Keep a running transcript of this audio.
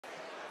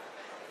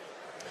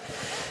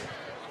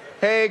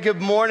Hey, good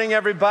morning,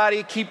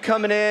 everybody. Keep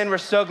coming in. We're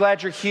so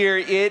glad you're here.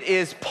 It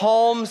is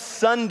Palm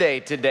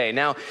Sunday today.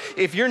 Now,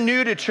 if you're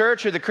new to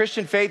church or the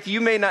Christian faith, you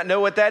may not know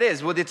what that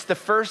is. Well, it's the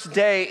first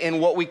day in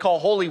what we call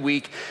Holy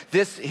Week.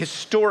 This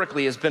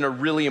historically has been a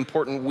really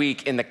important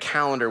week in the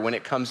calendar when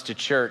it comes to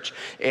church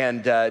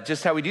and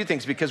just how we do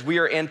things, because we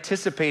are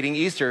anticipating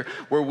Easter,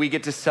 where we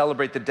get to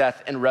celebrate the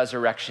death and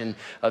resurrection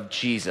of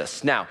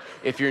Jesus. Now,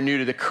 if you're new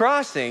to the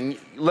crossing,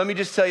 let me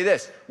just tell you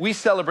this. We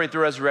celebrate the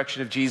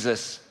resurrection of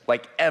Jesus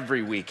like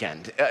every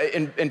weekend.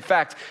 In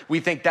fact,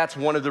 we think that's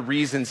one of the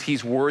reasons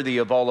he's worthy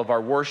of all of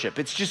our worship.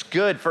 It's just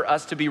good for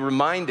us to be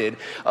reminded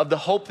of the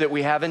hope that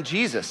we have in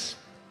Jesus.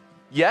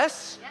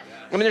 Yes?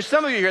 I mean, there's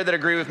some of you here that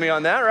agree with me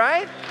on that,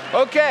 right?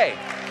 Okay.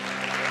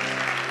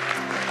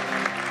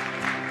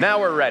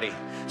 Now we're ready.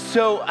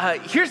 So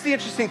here's the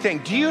interesting thing.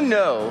 Do you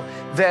know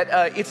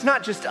that it's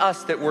not just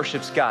us that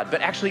worships God,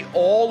 but actually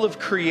all of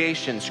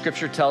creation,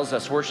 Scripture tells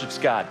us, worships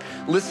God.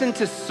 Listen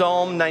to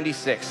Psalm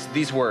 96,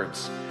 these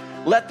words.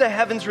 Let the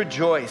heavens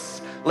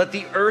rejoice, let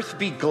the earth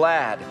be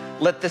glad,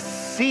 let the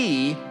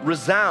sea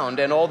resound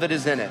and all that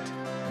is in it.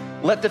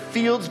 Let the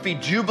fields be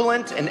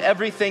jubilant and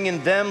everything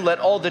in them, let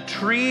all the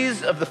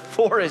trees of the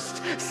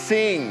forest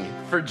sing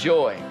for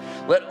joy.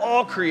 Let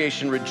all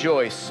creation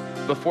rejoice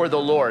before the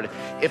Lord.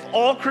 If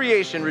all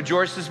creation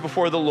rejoices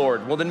before the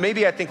Lord, well then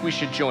maybe I think we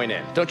should join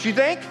in, don't you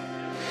think?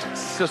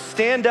 So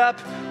stand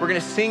up, we're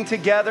gonna sing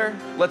together,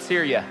 let's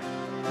hear you.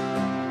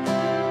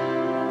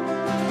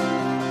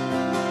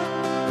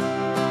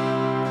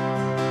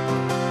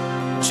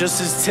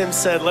 Just as Tim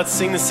said, let's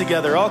sing this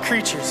together. All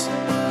creatures.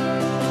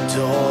 And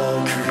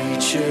all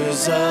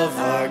creatures of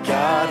our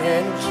God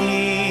and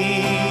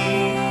King,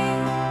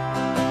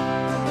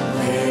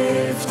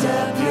 lift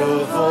up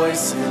your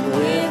voice and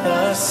with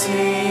us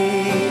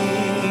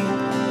sing.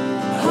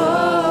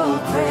 Oh,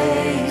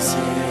 praise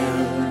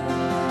Him.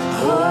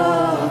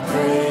 Oh,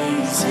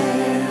 praise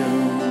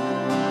Him.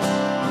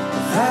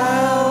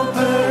 Thou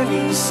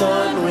burning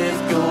sun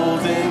with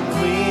golden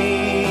gleam,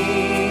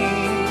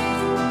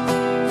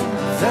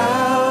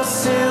 thou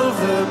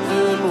silver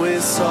moon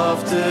with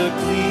softer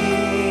gleam.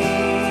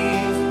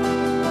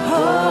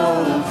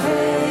 Oh,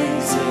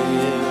 praise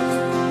Him.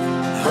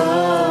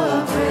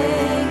 Oh,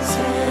 praise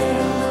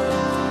Him.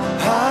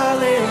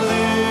 Hallelujah.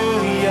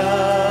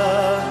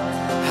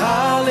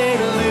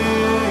 Hallelujah.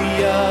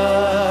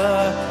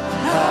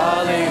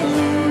 Hallelujah.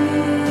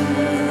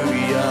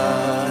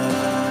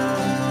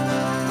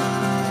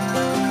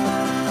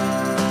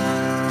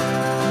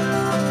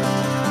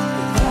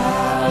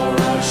 Thou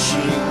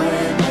rushing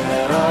wind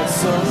that art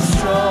so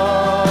strong,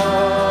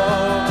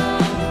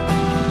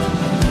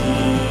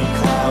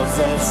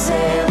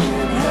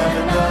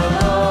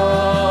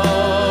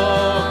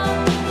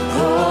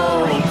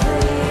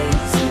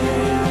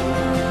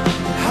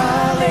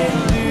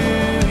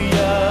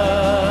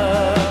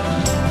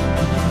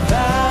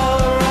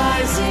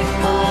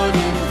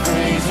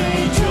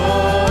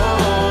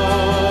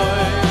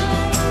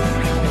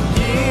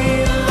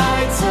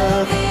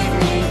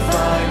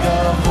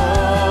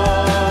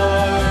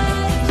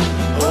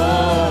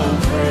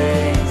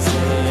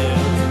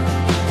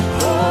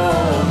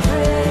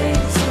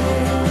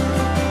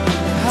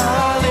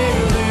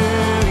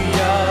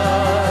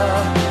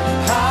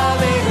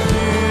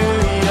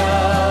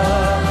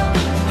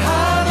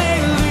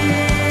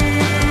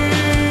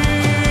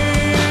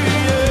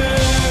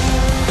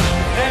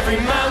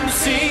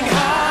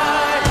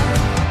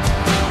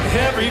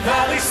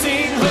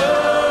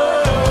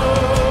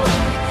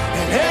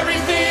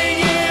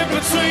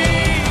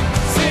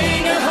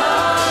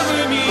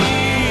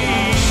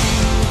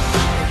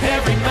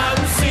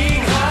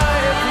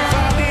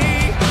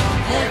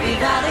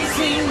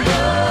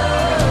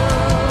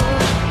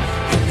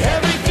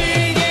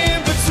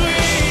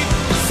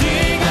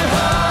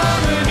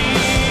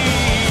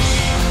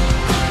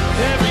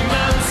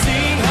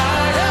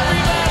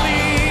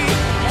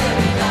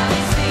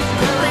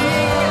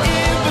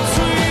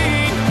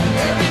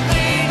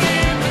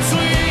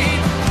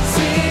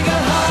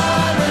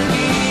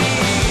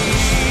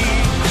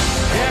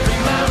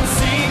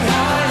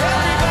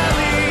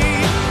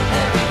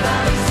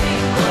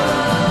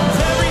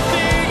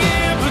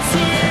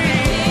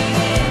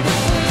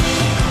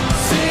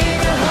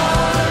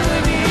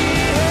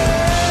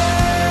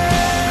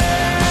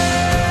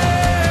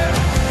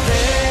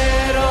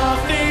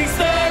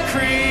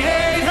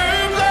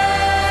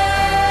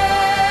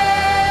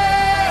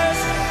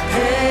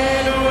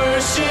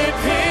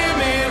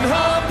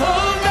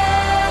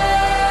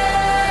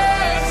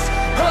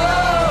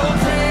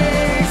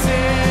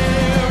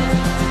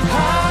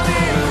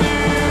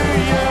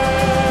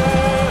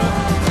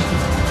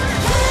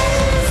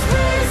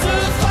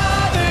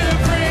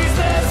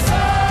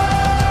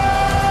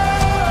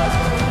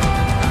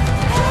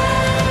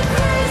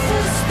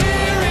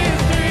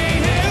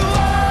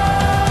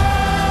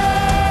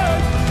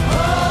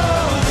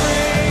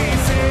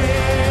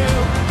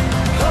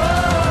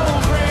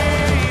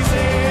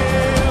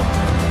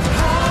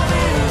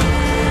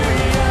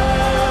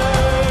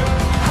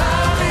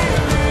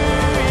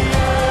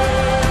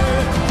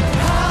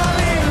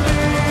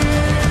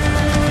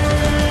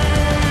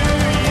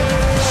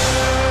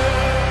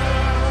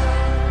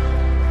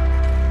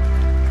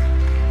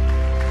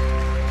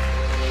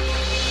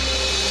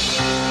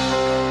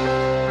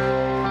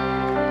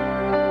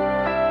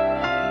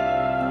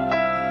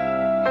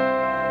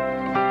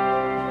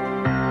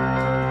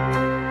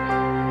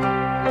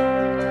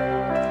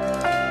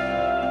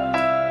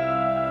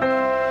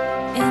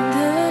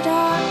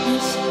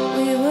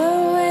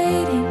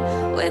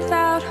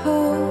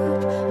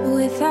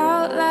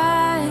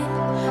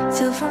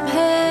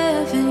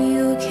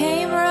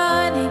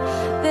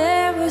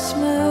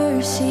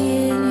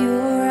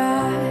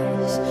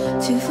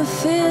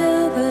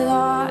 fulfill the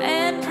law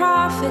and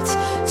prophets.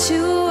 To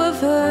a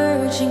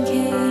virgin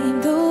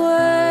came the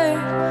word,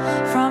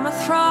 from a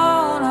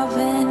throne of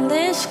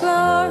endless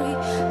glory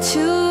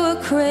to a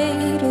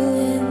cradle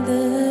in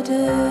the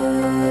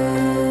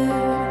dirt.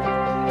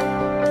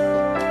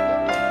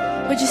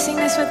 Would you sing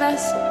this with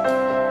us?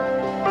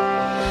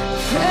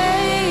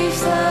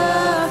 Praise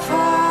the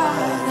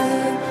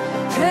Father,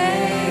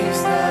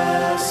 praise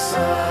the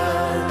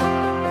Son,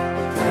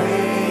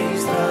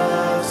 praise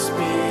the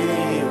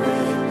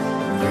Spirit,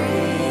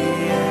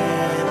 three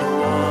and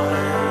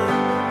one,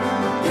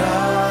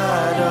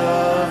 God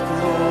of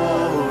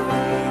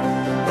glory,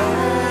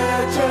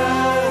 majesty,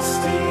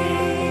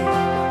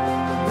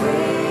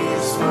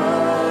 praise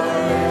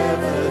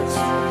forever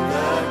to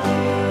the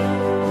King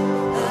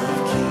of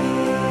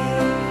Kings.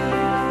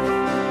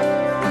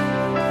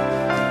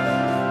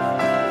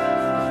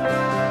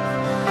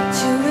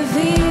 To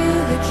reveal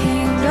the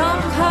kingdom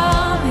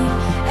coming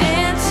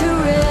and to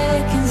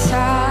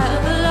reconcile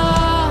the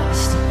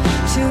lost,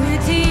 to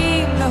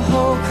redeem the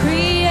whole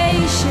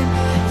creation.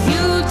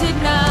 You did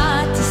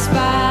not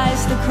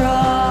despise the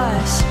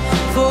cross,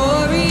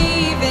 for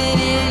even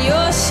in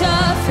your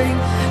suffering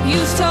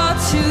you saw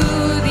to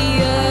the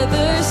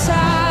other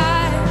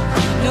side,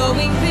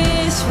 knowing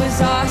this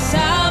was our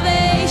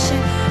salvation.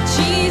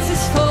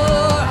 Jesus, for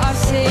our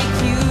sake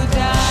you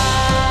died.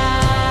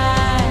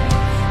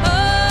 Oh,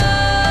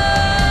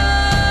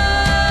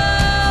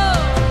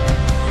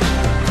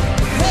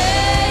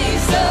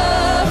 praise the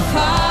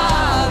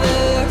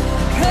Father,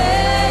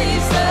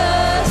 praise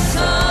the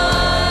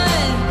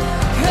Son,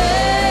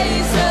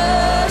 praise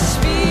the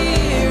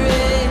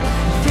Spirit,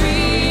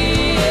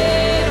 three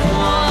in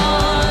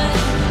one,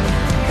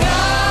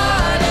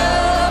 God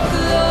of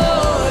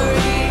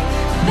glory,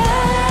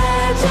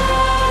 majesty,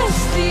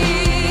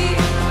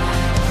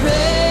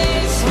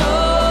 praise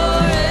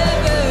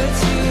forever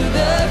to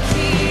the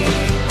King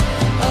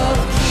of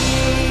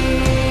Kings.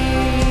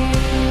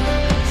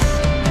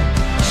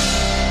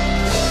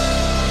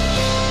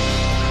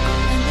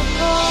 In the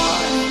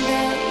morning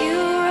that you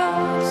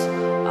rose,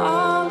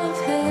 all of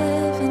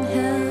heaven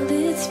held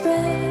its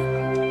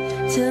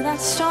breath, till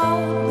that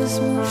stone was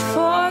moved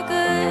for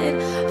good,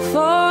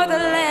 for the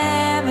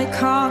Lamb had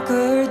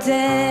conquered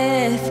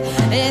death.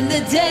 And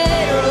the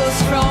dead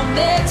rose from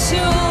their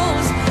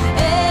tombs,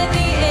 and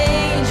the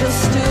angels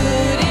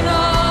stood in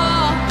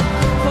awe,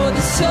 for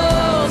the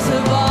souls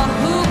of all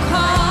who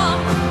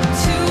come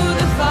to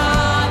the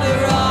Father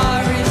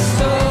are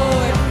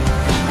restored.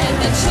 And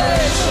the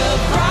church of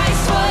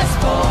Christ was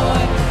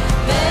born,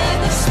 then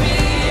the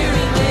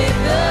Spirit lit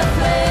the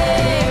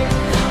flame.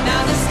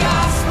 Now this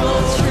gospel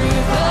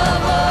truth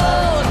of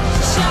old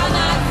shall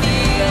not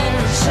feel,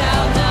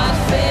 shall not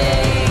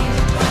fade.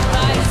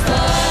 By His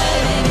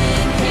blood and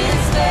in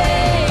His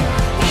vein,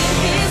 in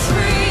His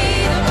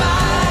freedom I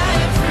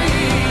am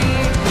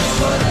free.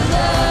 For the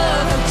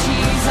love of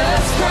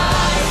Jesus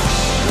Christ,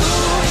 who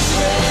is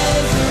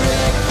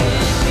resurrected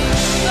me.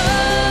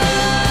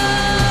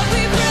 Oh,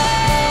 we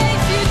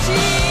praise you,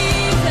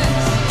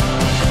 Jesus.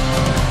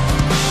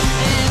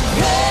 And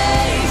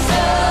praise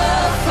the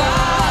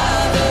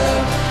Father,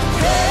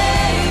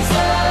 praise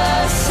the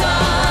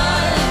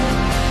Son,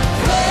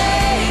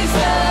 praise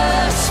the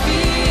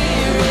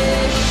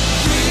Spirit,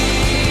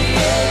 three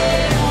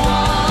in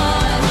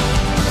one,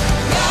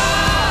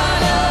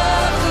 God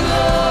of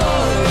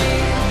glory,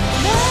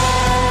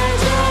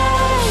 majesty,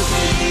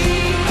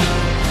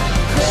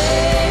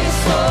 praise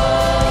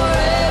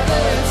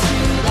forever to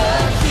the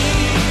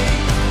King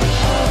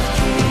of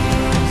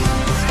Kings.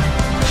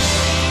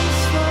 Praise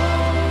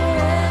forever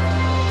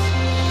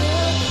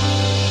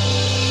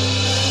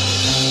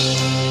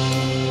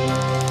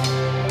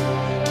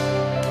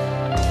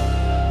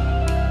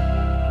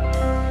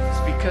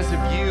It's because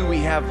of you we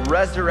have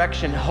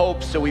resurrection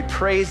hope. So we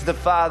praise the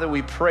Father,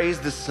 we praise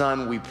the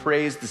Son, we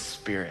praise the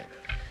Spirit.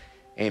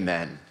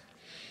 Amen.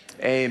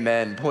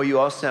 Amen. Boy, you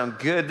all sound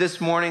good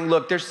this morning.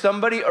 Look, there's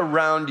somebody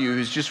around you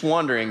who's just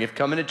wondering if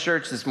coming to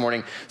church this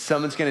morning,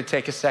 someone's going to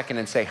take a second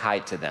and say hi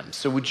to them.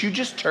 So would you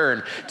just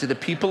turn to the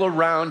people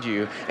around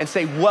you and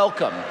say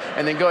welcome,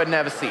 and then go ahead and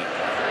have a seat.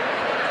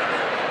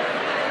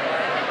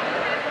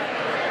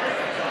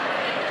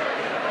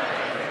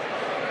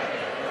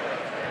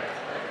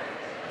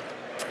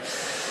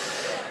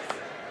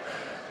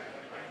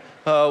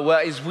 Well,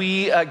 as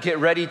we get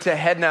ready to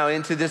head now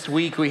into this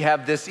week, we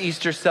have this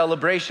Easter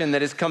celebration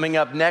that is coming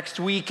up next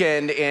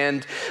weekend,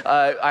 and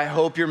I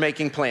hope you're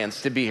making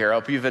plans to be here. I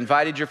hope you've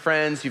invited your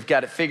friends, you've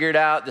got it figured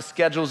out, the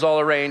schedule's all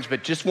arranged,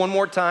 but just one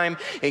more time,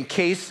 in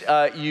case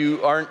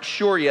you aren't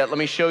sure yet, let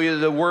me show you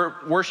the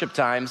worship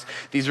times.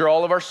 These are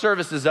all of our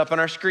services up on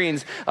our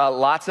screens.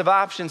 Lots of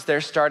options there,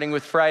 starting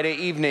with Friday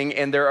evening,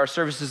 and there are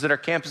services at our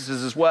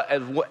campuses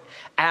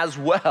as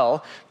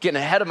well.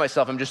 Getting ahead of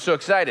myself, I'm just so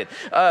excited.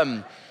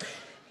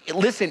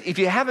 Listen, if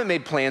you haven't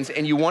made plans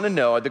and you want to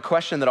know, the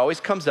question that always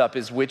comes up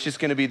is which is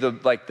going to be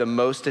the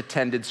most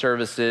attended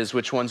services,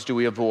 which ones do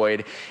we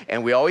avoid?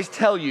 And we always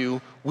tell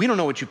you, we don't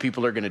know what you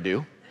people are going to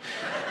do.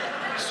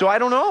 So I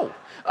don't know.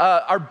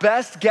 Our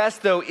best guess,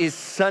 though, is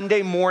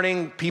Sunday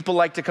morning. People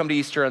like to come to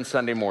Easter on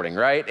Sunday morning,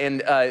 right?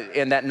 And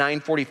that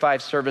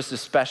 9:45 service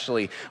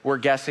especially, we're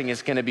guessing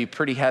is going to be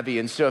pretty heavy.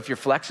 And so if you're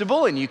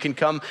flexible and you can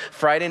come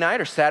Friday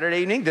night or Saturday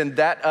evening, then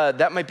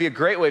that might be a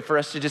great way for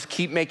us to just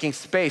keep making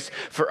space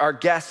for our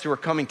guests who are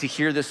coming to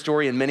hear this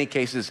story, in many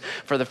cases,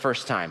 for the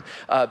first time.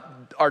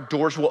 Our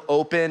doors will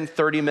open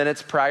 30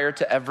 minutes prior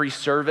to every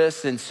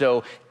service, and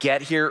so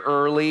get here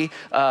early.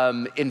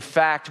 In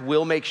fact,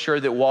 we'll make sure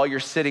that while you're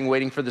sitting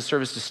waiting for the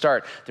service to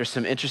start, there's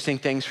some interesting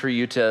things for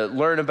you to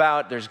learn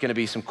about. There's gonna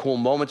be some cool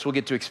moments we'll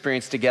get to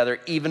experience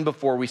together even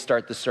before we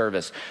start the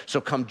service.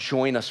 So come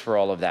join us for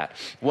all of that.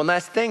 One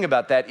last thing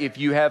about that, if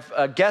you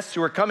have guests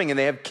who are coming and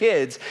they have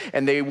kids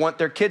and they want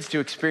their kids to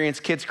experience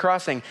Kids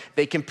Crossing,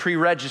 they can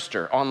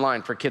pre-register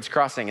online for Kids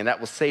Crossing, and that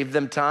will save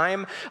them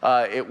time.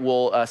 It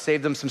will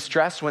save them some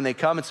stress when they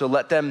come, and so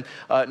let them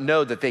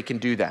know that they can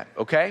do that,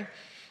 okay?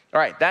 All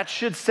right, that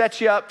should set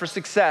you up for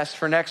success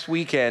for next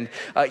weekend.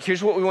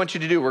 Here's what we want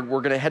you to do.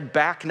 We're gonna head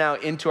back now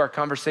into our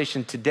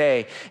conversation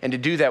today, and to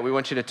do that, we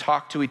want you to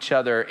talk to each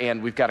other,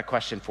 and we've got a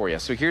question for you.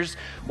 So here's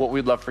what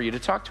we'd love for you to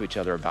talk to each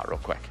other about real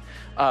quick.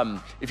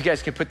 If you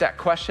guys can put that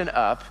question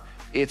up,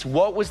 it's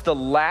what was the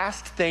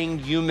last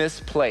thing you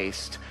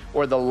misplaced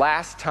or the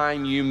last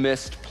time you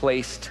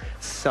misplaced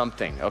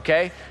something,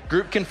 okay?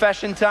 Group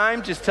confession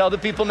time, just tell the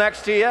people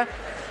next to you. All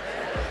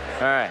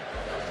right.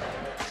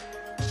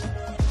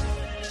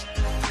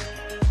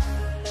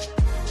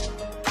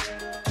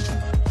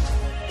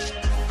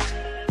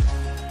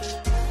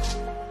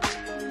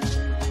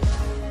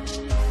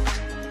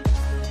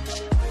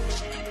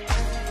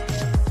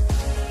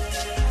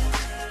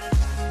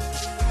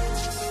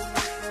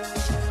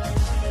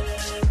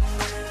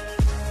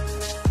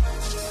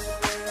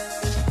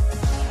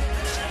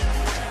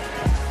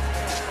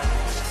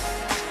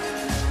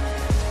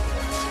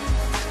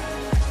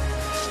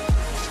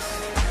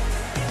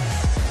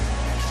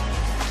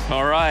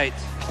 All right,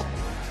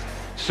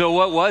 so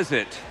what was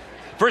it?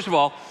 First of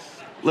all,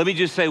 let me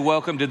just say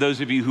welcome to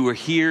those of you who are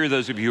here,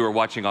 those of you who are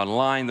watching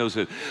online, those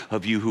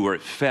of you who are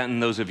at Fenton,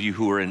 those of you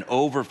who are in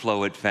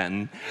Overflow at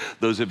Fenton,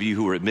 those of you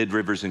who are at Mid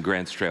Rivers and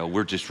Grants Trail.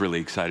 We're just really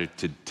excited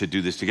to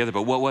do this together,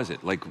 but what was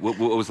it? Like, what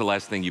was the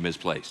last thing you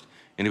misplaced?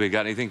 Anybody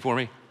got anything for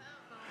me?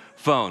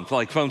 Phone.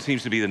 Like, phone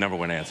seems to be the number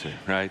one answer,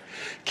 right?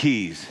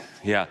 Keys.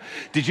 Yeah.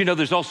 Did you know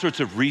there's all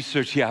sorts of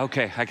research? Yeah,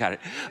 okay, I got it.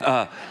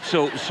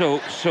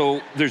 So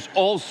there's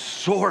all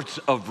sorts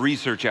of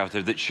research out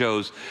there that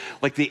shows,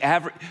 like,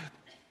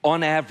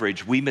 on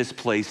average, we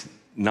misplace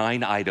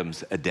 9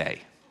 items a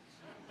day.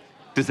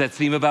 Does that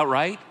seem about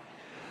right?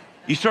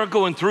 You start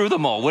going through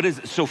them all. What is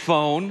it? So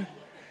phone,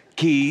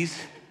 keys,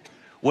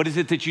 what is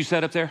it that you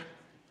said up there?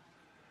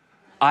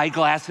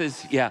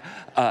 Eyeglasses, yeah.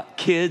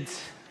 Kids,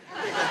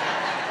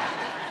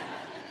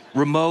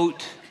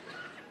 remote,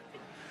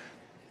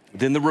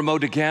 then the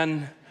remote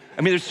again.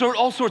 I mean, there's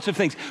all sorts of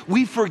things.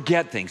 We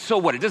forget things. So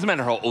what? It doesn't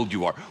matter how old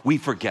you are. We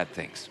forget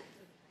things.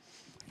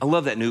 I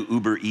love that new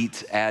Uber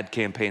Eats ad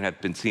campaign.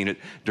 I've been seeing it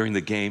during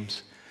the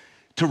games.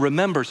 To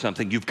remember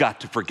something, you've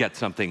got to forget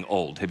something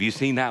old. Have you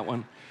seen that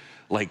one?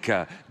 Like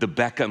the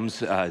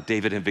Beckhams,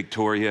 David and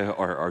Victoria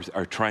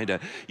are trying to,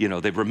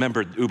 they've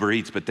remembered Uber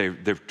Eats, but they're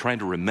trying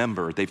to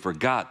remember, they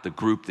forgot the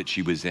group that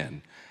she was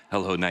in.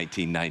 Hello,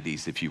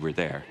 1990s, if you were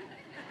there.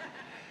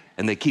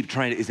 And they keep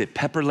trying to, is it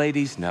Pepper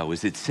Ladies? No.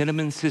 Is it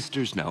Cinnamon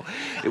Sisters? No.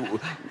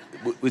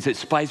 Was it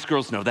Spice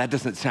Girls? No, that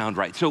doesn't sound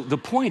right. So the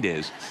point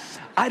is,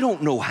 I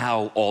don't know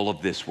how all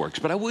of this works,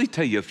 but I will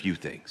tell you a few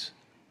things.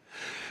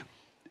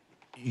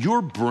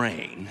 Your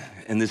brain,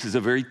 and this is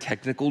a very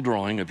technical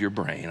drawing of your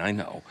brain, I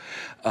know,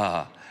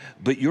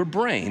 but your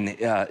brain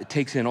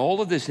takes in all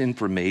of this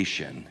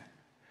information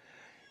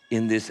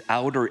in this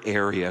outer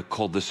area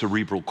called the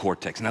cerebral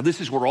cortex. Now,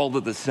 this is where all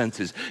of the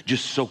senses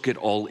just soak it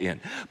all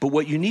in. But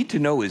what you need to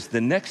know is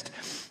the next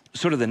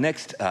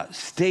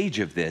stage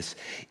of this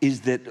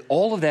is that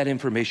all of that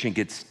information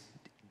gets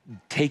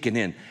taken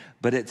in.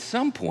 But at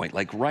some point,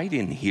 like right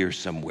in here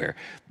somewhere,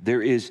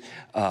 there is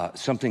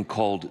something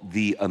called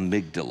the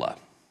amygdala.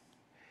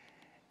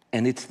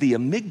 And it's the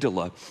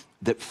amygdala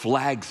that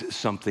flags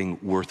something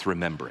worth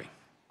remembering.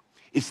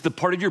 It's the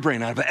part of your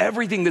brain out of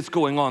everything that's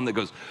going on that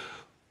goes,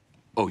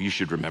 oh, you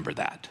should remember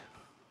that.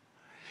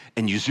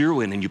 And you zero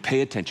in and you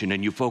pay attention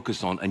and you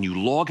focus on and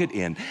you log it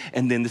in.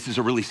 And then this is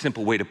a really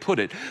simple way to put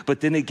it,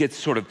 but then it gets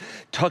sort of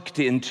tucked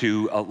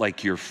into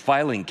like your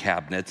filing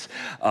cabinets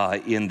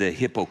in the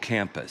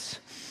hippocampus.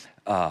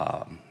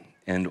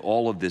 And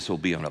all of this will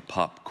be on a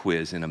pop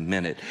quiz in a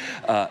minute.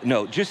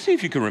 No, just see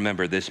if you can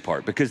remember this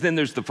part, because then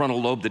there's the frontal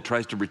lobe that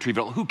tries to retrieve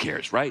it all. Who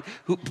cares, right?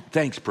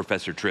 Thanks,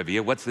 Professor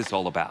Trivia. What's this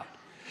all about?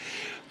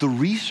 The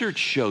research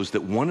shows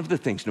that one of the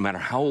things, no matter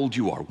how old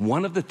you are,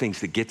 one of the things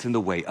that gets in the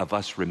way of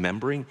us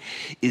remembering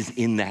is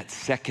in that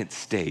second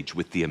stage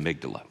with the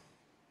amygdala.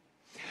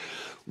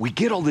 We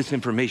get all this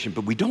information,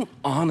 but we don't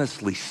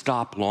honestly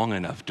stop long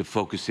enough to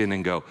focus in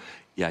and go,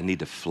 yeah, I need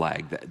to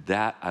flag that.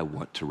 That I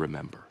want to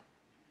remember.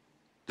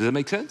 Does that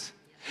make sense?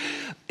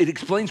 It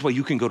explains why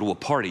you can go to a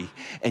party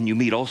and you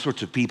meet all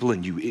sorts of people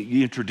and you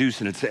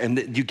introduce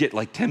and you get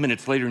like 10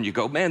 minutes later and you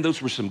go, man,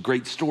 those were some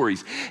great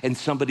stories. And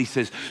somebody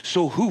says,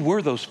 so who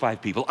were those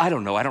 5 people? I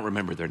don't know. I don't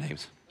remember their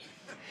names.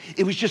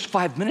 It was just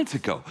 5 minutes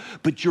ago.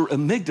 But your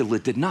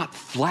amygdala did not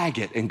flag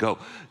it and go,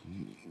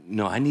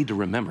 no, I need to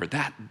remember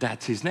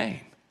that's his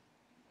name.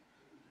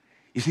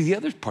 You see, the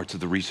other parts of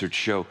the research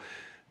show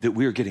that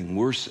we are getting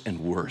worse and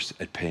worse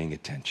at paying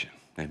attention.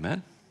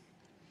 Amen?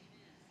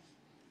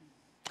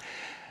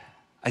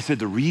 I said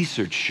the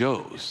research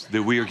shows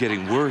that we are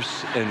getting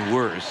worse and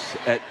worse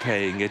at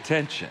paying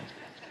attention.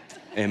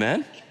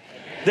 Amen?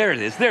 There it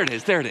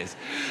is.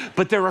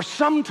 But there are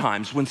some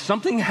times when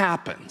something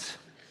happens,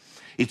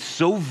 it's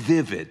so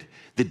vivid,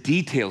 the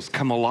details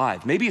come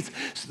alive. Maybe it's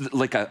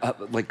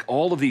like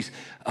all of these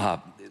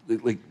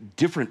like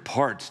different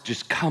parts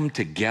just come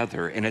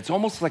together, and it's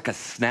almost like a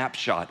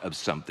snapshot of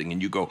something,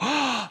 and you go,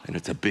 oh, and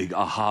it's a big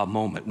aha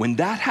moment. When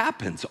that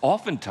happens,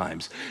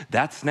 oftentimes,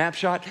 that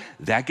snapshot,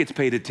 that gets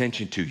paid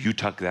attention to. You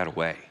tuck that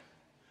away.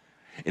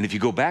 And if you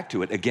go back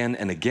to it again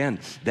and again,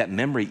 that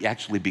memory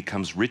actually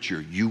becomes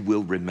richer. You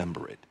will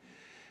remember it.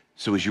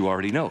 So as you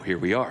already know, here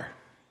we are.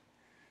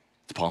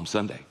 It's Palm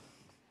Sunday.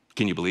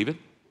 Can you believe it?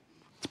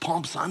 It's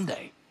Palm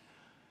Sunday.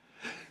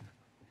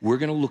 We're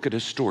going to look at a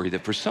story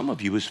that for some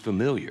of you is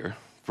familiar.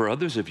 For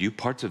others of you,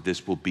 parts of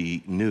this will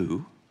be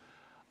new.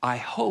 I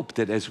hope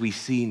that as we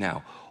see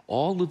now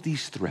all of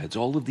these threads,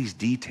 all of these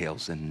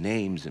details and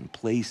names and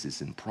places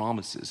and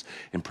promises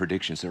and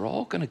predictions, they're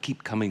all going to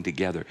keep coming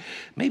together,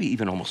 maybe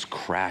even almost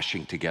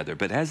crashing together.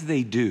 But as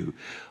they do,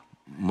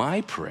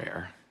 my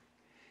prayer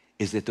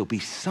is that there'll be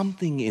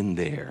something in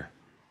there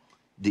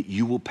that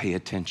you will pay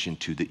attention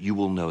to, that you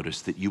will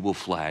notice, that you will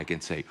flag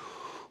and say,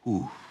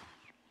 ooh,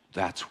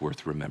 that's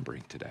worth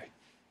remembering today.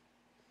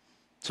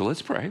 So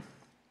let's pray.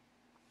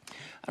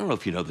 I don't know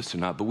if you know this or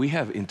not, but we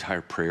have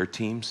entire prayer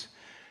teams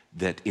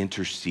that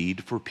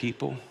intercede for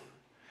people,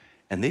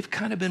 and they've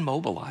kind of been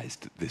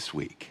mobilized this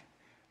week.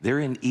 They're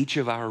in each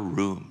of our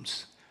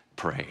rooms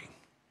praying,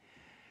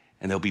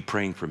 and they'll be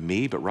praying for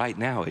me, but right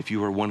now, if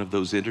you are one of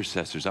those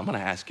intercessors, I'm gonna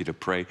ask you to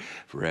pray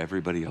for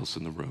everybody else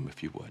in the room,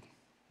 if you would.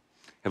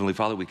 Heavenly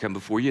Father, we come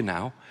before you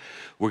now.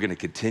 We're going to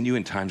continue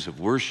in times of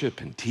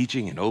worship and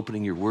teaching and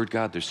opening your word,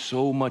 God. There's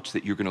so much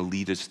that you're going to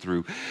lead us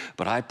through.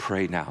 But I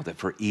pray now that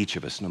for each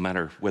of us, no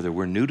matter whether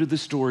we're new to the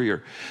story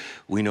or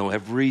we know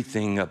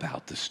everything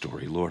about the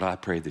story, Lord, I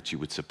pray that you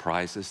would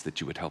surprise us, that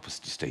you would help us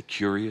to stay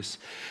curious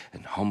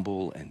and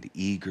humble and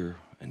eager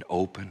and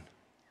open.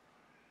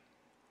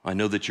 I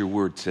know that your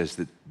word says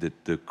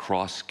that the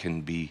cross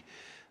can be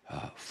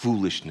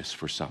foolishness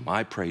for some.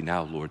 I pray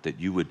now, Lord, that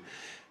you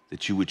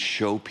would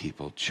show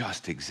people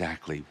just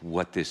exactly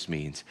what this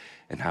means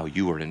and how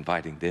you are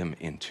inviting them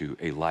into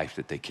a life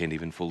that they can't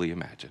even fully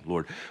imagine.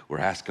 Lord, we're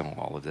asking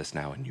all of this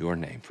now in your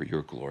name for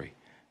your glory.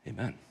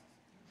 Amen.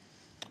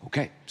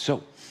 Okay,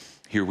 so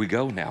here we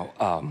go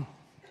now.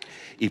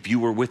 If you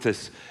were with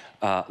us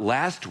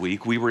last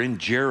week, we were in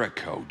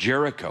Jericho.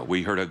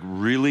 We heard a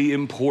really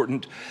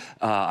important,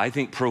 I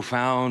think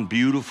profound,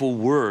 beautiful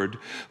word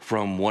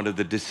from one of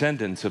the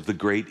descendants of the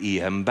great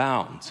E.M.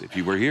 Bounds. If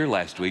you were here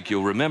last week,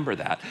 you'll remember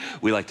that.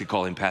 We like to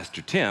call him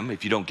Pastor Tim.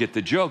 If you don't get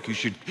the joke, you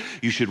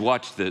should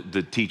watch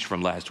the teach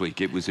from last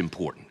week. It was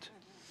important.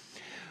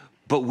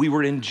 But we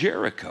were in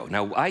Jericho.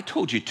 Now, I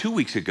told you 2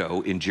 weeks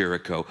ago in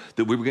Jericho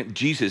that we with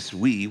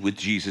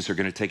Jesus are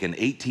going to take an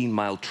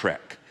 18-mile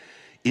trek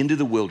into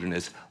the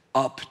wilderness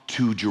up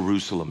to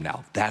Jerusalem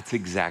now. That's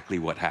exactly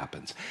what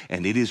happens.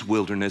 And it is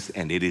wilderness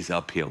and it is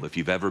uphill if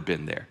you've ever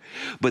been there.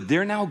 But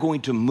they're now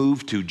going to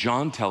move to,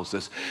 John tells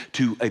us,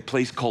 to a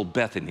place called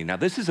Bethany. Now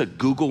this is a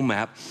Google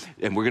map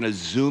and we're gonna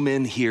zoom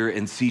in here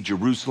and see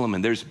Jerusalem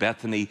and there's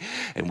Bethany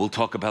and we'll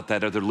talk about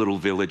that other little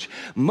village.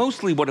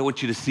 Mostly what I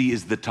want you to see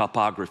is the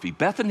topography.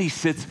 Bethany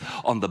sits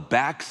on the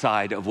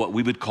backside of what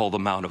we would call the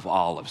Mount of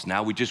Olives.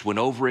 Now we just went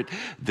over it.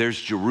 There's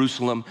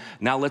Jerusalem.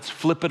 Now let's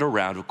flip it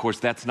around. Of course,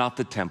 that's not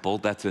the temple.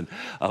 That's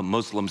a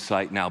Muslim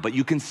site now, but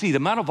you can see the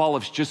Mount of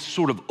Olives just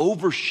sort of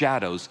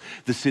overshadows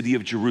the city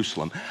of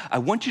Jerusalem. I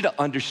want you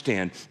to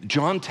understand,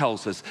 John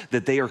tells us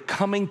that they are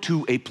coming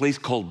to a place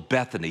called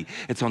Bethany.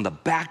 It's on the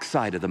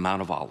backside of the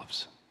Mount of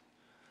Olives.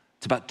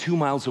 It's about 2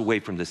 miles away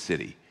from the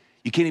city.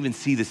 You can't even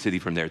see the city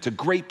from there. It's a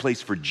great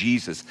place for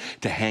Jesus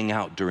to hang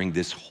out during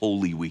this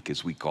Holy Week,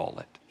 as we call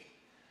it.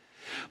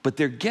 But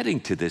they're getting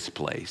to this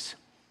place,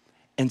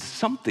 and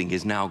something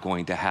is now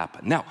going to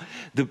happen. Now,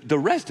 the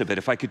rest of it,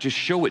 if I could just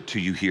show it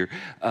to you here,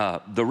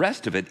 the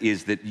rest of it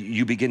is that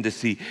you begin to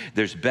see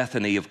there's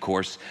Bethany, of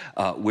course,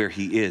 where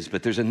he is,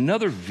 but there's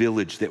another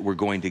village that we're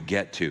going to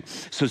get to.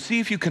 So see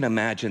if you can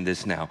imagine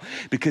this now,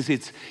 because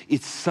it's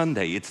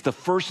Sunday. It's the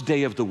first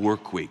day of the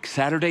work week.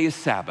 Saturday is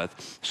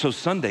Sabbath, so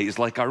Sunday is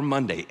like our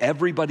Monday.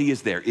 Everybody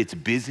is there. It's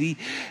busy.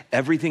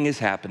 Everything is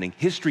happening.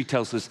 History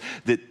tells us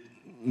that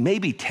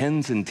maybe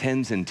tens and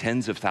tens and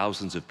tens of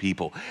thousands of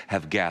people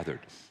have gathered.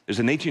 There's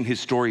an ancient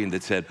historian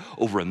that said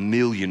over 1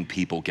 million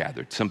people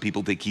gathered. Some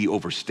people think he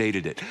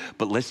overstated it,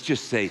 but let's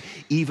just say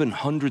even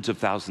hundreds of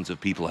thousands of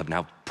people have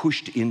now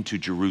pushed into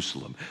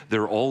Jerusalem.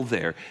 They're all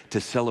there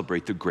to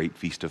celebrate the great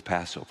feast of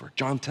Passover.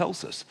 John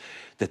tells us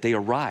that they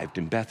arrived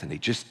in Bethany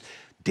just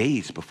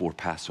days before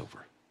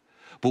Passover.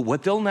 But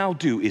what they'll now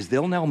do is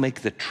they'll now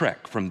make the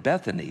trek from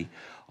Bethany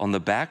on the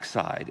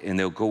backside, and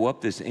they'll go up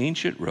this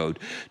ancient road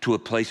to a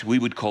place we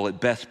would call it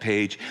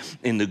Bethpage.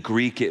 In the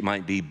Greek, it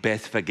might be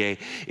Bethphage.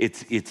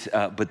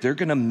 But they're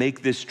going to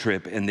make this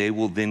trip, and they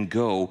will then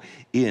go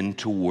in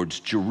towards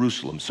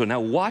Jerusalem. So now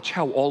watch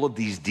how all of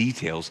these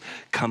details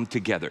come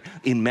together.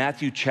 In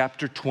Matthew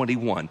chapter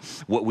 21,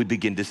 what we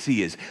begin to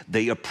see is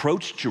they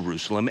approached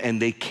Jerusalem,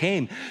 and they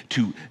came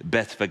to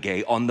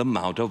Bethphage on the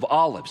Mount of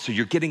Olives. So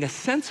you're getting a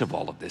sense of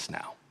all of this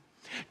now.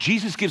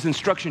 Jesus gives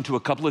instruction to a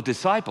couple of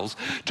disciples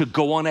to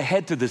go on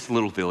ahead to this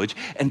little village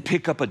and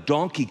pick up a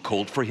donkey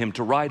colt for him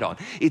to ride on.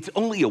 It's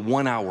only a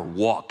 1-hour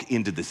walk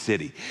into the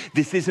city.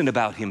 This isn't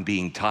about him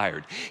being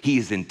tired. He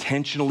is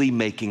intentionally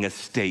making a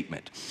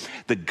statement.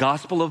 The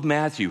Gospel of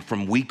Matthew,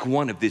 from week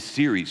 1 of this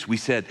series, we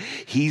said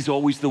he's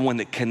always the one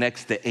that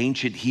connects the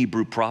ancient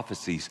Hebrew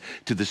prophecies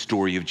to the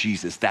story of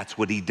Jesus. That's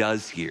what he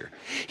does here.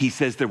 He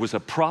says there was a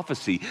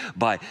prophecy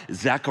by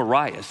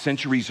Zechariah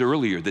centuries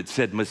earlier that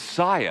said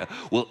Messiah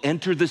will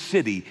enter the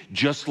city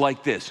just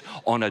like this,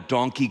 on a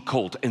donkey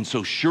colt. And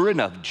so sure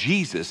enough,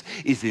 Jesus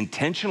is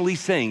intentionally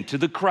saying to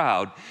the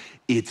crowd,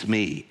 it's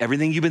me.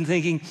 Everything you've been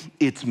thinking,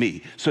 it's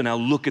me. So now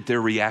look at their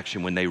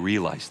reaction when they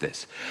realize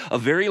this. A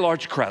very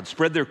large crowd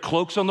spread their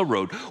cloaks on the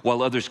road,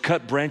 while others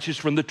cut branches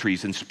from the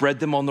trees and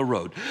spread them on the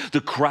road. The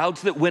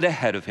crowds that went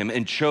ahead of him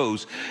and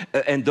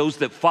those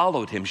that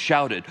followed him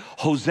shouted,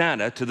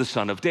 Hosanna to the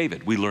Son of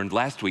David. We learned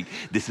last week,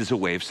 this is a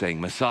way of saying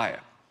Messiah.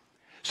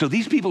 So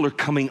these people are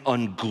coming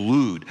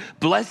unglued.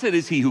 Blessed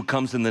is he who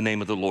comes in the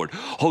name of the Lord.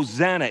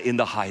 Hosanna in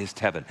the highest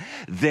heaven.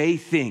 They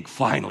think,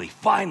 finally,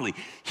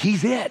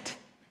 he's it.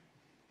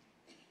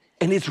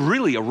 And it's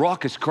really a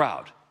raucous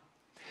crowd.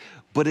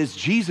 But as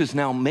Jesus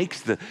now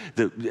makes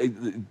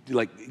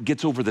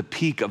gets over the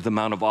peak of the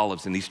Mount of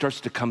Olives, and he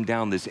starts to come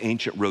down this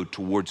ancient road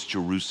towards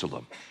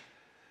Jerusalem.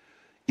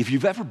 If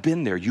you've ever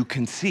been there, you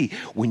can see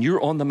when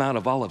you're on the Mount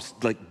of Olives,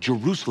 like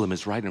Jerusalem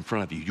is right in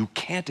front of you. You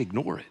can't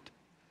ignore it.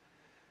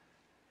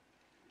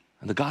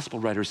 And the gospel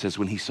writer says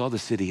when he saw the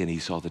city and he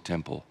saw the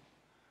temple,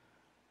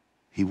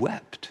 he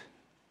wept.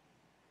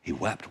 He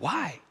wept.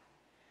 Why?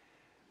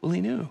 Well,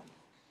 he knew.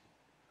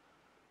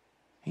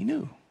 He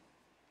knew.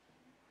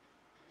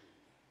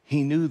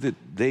 He knew that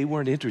they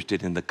weren't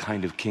interested in the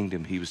kind of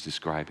kingdom he was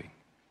describing.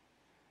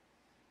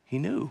 He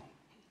knew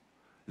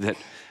that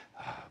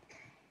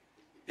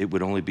it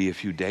would only be a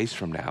few days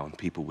from now and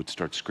people would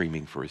start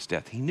screaming for his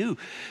death. He knew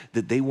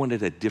that they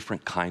wanted a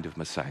different kind of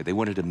Messiah. They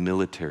wanted a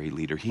military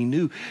leader. He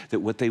knew that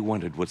what they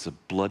wanted was a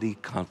bloody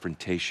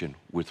confrontation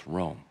with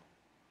Rome.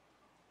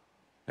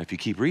 Now, if you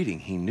keep reading,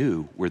 he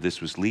knew where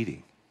this was leading.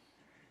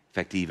 In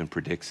fact, he even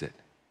predicts it.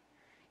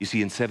 You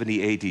see, in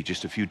 70 AD,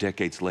 just a few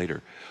decades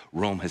later,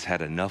 Rome has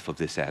had enough of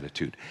this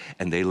attitude,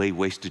 and they lay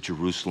waste to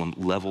Jerusalem,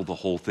 level the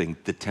whole thing.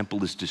 The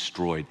temple is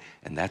destroyed,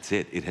 and that's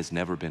it. It has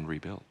never been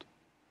rebuilt.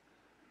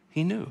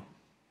 He knew.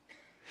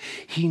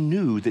 He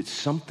knew that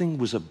something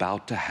was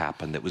about to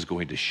happen that was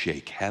going to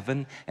shake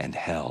heaven and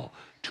hell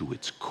to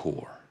its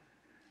core.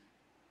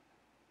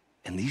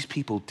 And these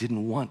people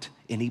didn't want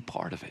any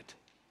part of it.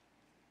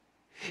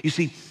 You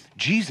see,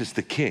 Jesus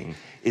the King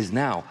is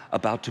now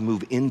about to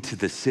move into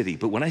the city.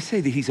 But when I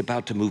say that he's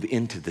about to move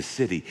into the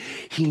city,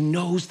 he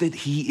knows that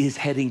he is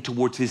heading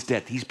towards his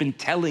death. He's been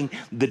telling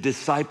the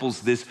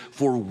disciples this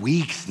for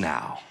weeks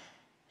now.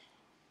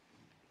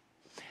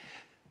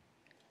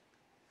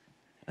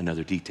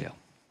 Another detail.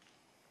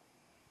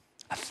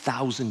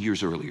 1,000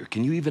 years earlier,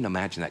 can you even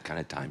imagine that kind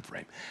of time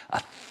frame?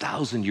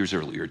 1,000 years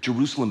earlier,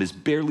 Jerusalem is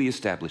barely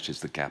established as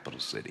the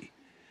capital city.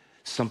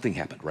 Something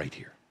happened right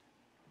here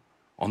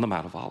on the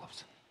Mount of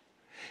Olives.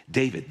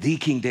 David, the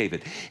King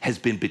David, has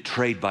been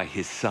betrayed by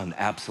his son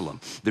Absalom.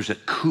 There's a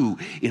coup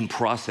in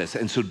process.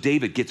 And so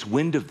David gets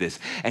wind of this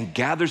and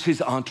gathers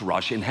his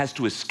entourage and has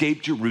to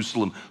escape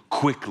Jerusalem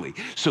quickly.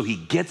 So he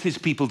gets his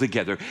people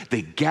together.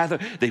 They gather,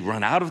 they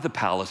run out of the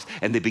palace,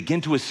 and they begin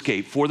to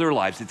escape for their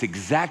lives. It's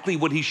exactly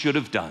what he should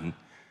have done.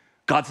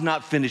 God's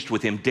not finished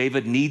with him.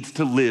 David needs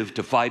to live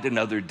to fight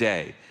another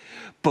day.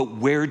 But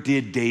where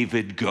did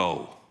David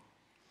go?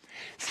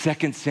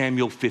 2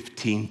 Samuel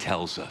 15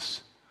 tells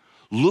us.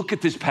 Look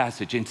at this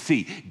passage and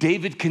see,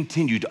 David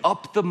continued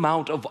up the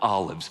Mount of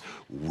Olives,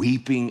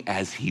 weeping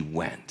as he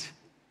went.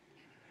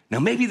 Now,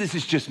 maybe this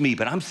is just me,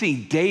 but I'm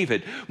seeing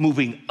David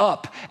moving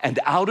up and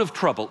out of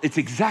trouble. It's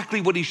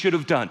exactly what he should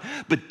have done.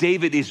 But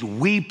David is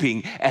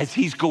weeping as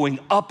he's going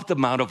up the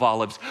Mount of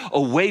Olives,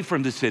 away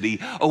from the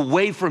city,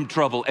 away from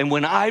trouble. And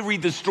when I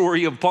read the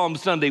story of Palm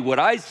Sunday, what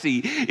I see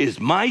is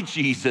my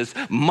Jesus,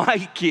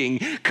 my King,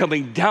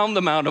 coming down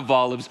the Mount of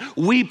Olives,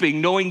 weeping,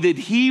 knowing that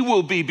he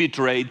will be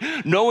betrayed,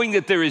 knowing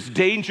that there is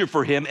danger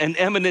for him and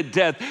imminent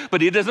death,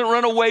 but he doesn't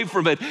run away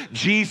from it.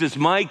 Jesus,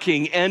 my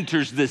King,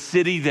 enters the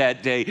city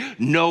that day,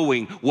 knowing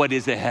what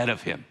is ahead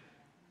of him.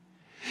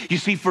 You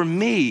see, for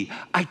me,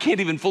 I can't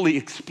even fully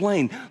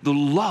explain the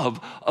love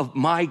of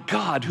my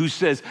God who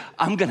says,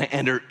 I'm going to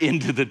enter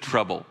into the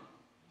trouble.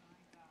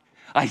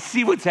 I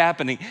see what's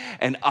happening,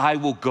 and I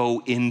will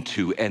go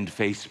into and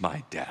face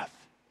my death.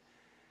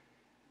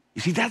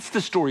 You see, that's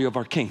the story of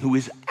our King, who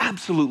is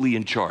absolutely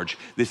in charge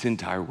this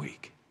entire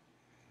week.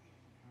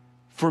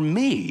 For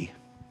me,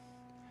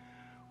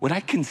 when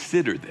I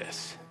consider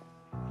this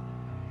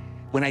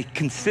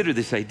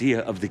idea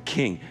of the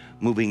King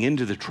moving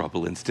into the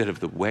trouble instead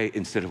of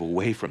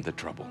away from the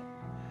trouble,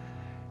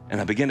 and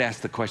I begin to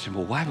ask the question,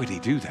 well, why would he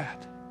do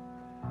that?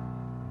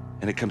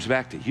 And it comes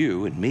back to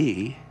you and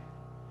me,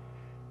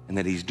 and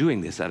that he's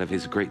doing this out of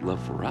his great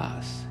love for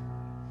us.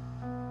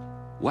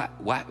 Why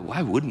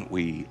wouldn't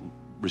we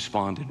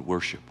respond in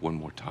worship one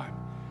more time?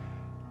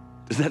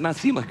 Does that not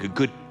seem like a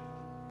good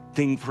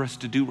thing for us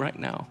to do right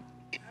now?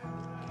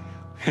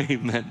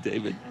 Amen,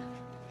 David.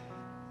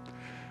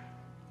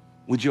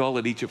 Would you all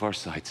at each of our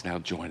sites now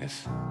join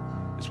us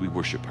as we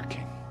worship our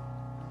King?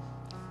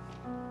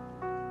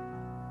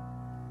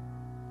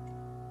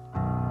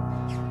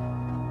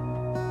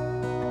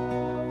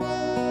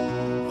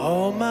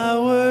 All my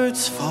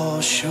words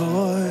fall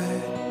short.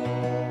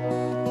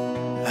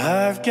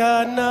 I've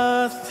got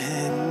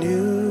nothing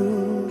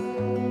new.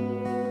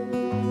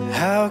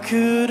 How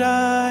could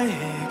I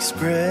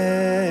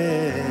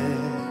express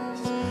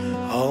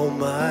all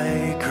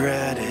my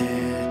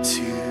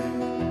gratitude?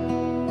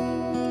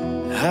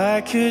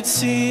 I could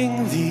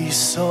sing these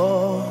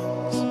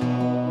songs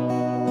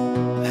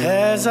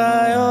as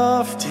I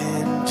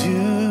often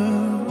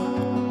do,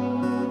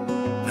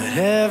 but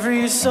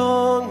every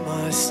song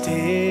must end,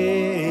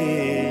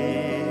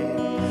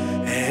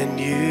 and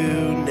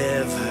you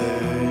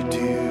never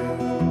do.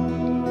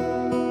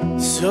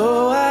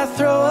 So I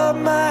throw up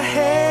my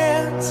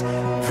hands,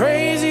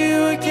 praise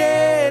you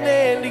again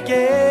and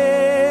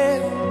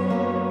again,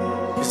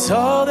 'cause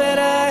all that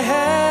I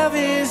have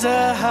is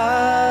a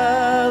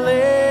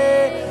hallelujah,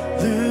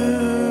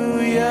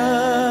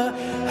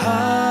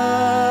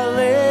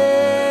 hallelujah.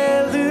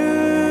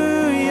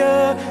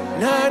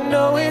 And I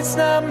know it's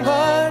not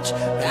much,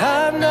 but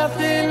I'm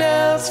nothing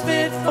else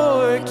fit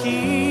for a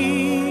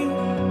king,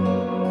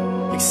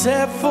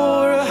 except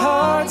for a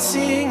heart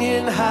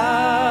singing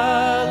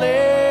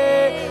hallelujah,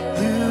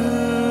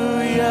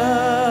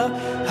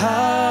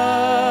 hallelujah.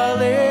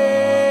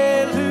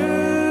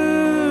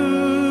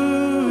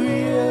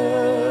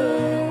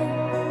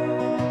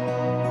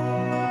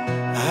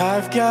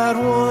 I've got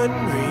one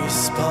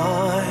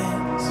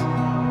response,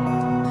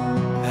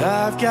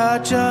 I've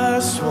got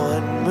just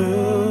one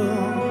move.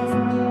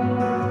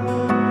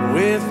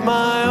 With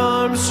my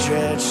arms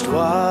stretched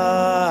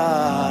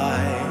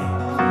wide,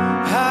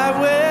 I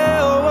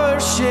will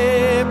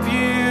worship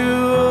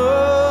you.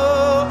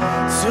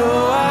 So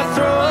I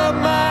throw up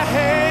my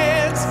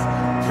hands,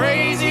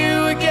 praise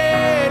you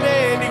again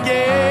and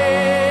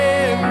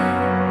again,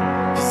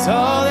 'cause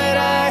all that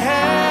I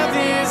have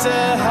is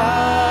a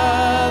hallelujah,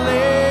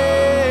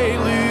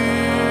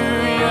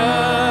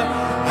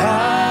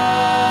 hallelujah.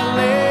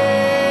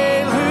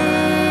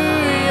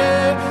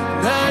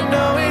 And I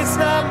know it's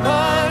not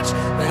much,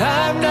 but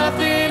I'm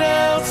nothing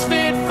else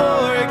fit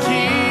for a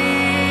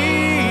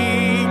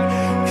king,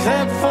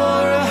 except for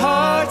a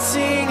heart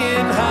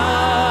singing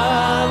hallelujah,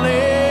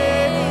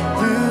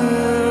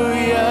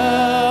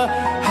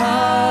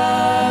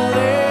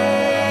 hallelujah.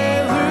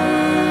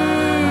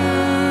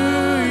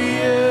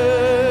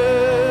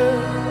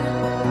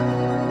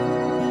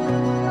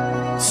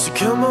 So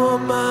come on,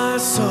 my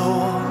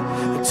soul,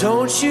 and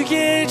don't you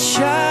get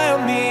shy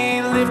on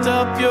me, lift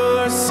up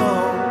your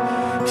song,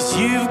 'cause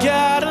you've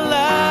got a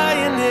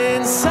lion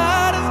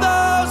inside of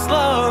those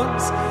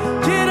lungs.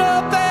 Get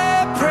up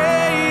and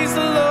praise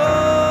the Lord.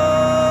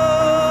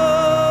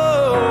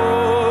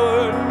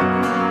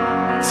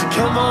 So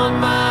come on,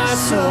 my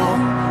soul,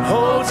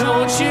 oh,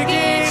 don't you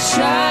get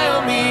shy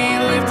on me,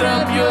 lift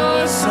up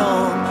your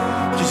song,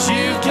 'cause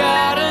you've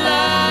got a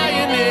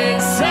lion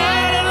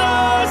inside of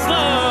those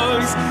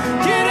lungs.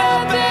 Get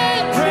up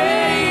and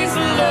praise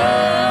the Lord.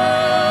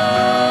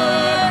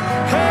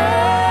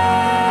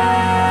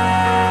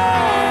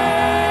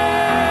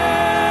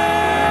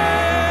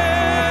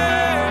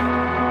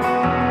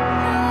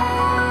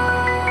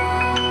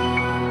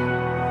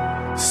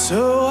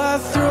 So I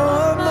throw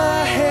up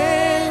my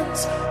hands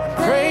and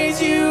praise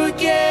you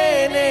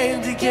again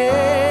and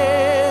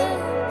again,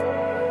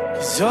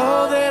 'cause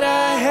all that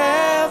I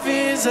have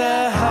is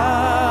a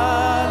hallelujah,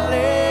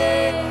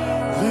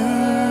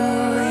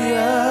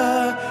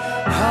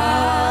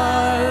 hallelujah.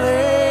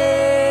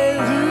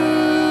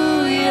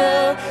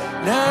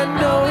 And I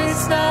know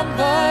it's not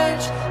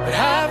much, but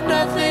I've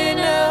nothing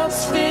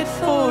else fit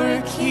for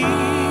a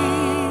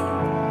king,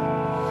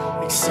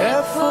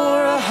 except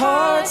for a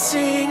heart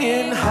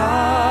singing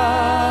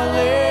hallelujah,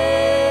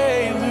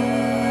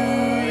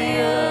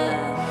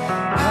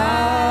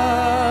 hallelujah.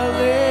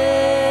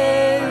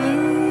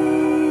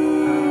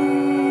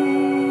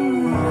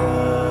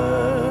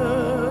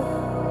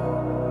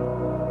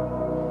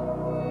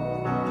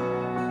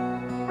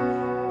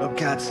 Oh,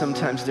 God,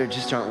 sometimes there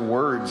just aren't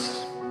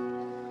words.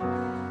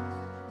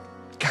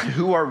 God,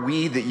 who are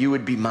we that you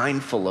would be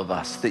mindful of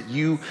us, that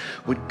you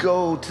would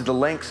go to the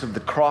lengths of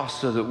the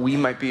cross so that we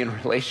might be in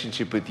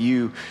relationship with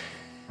you?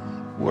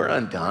 We're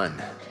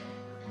undone.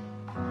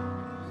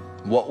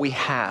 What we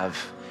have,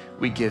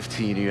 we give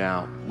to you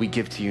now. We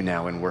give to you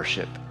now in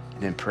worship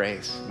and in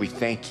praise. We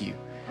thank you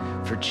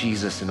for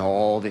Jesus and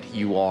all that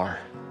you are.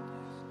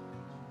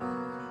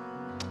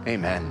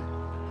 Amen.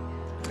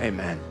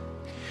 Amen.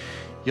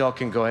 Y'all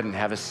can go ahead and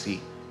have a seat.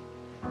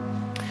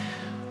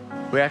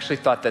 We actually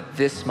thought that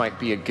this might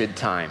be a good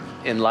time,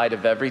 in light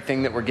of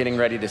everything that we're getting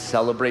ready to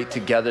celebrate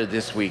together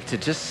this week, to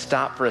just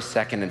stop for a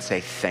second and say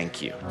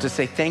thank you. To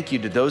say thank you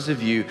to those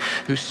of you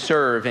who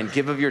serve and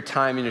give of your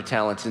time and your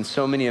talents in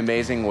so many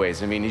amazing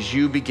ways. I mean, as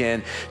you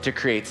begin to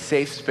create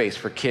safe space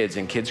for kids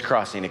and Kids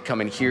Crossing to come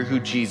and hear who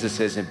Jesus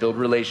is and build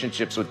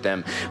relationships with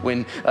them.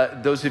 When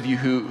those of you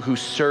who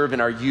serve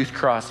in our Youth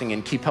Crossing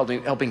and keep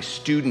helping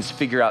students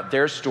figure out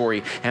their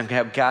story and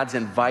have God's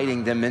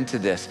inviting them into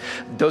this.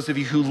 Those of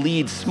you who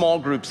lead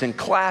small groups and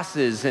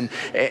classes and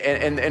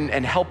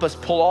help us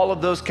pull all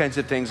of those kinds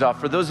of things off.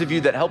 For those of you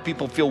that help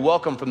people feel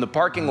welcome from the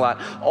parking lot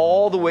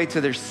all the way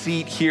to their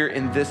seat here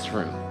in this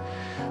room.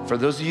 For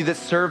those of you that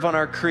serve on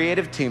our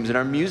creative teams and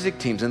our music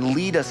teams and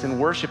lead us in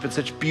worship in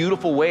such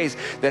beautiful ways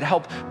that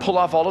help pull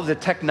off all of the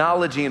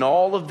technology and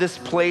all of this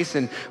place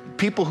and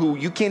people who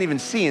you can't even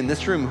see in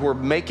this room who are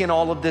making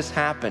all of this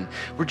happen.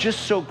 We're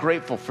just so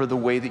grateful for the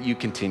way that you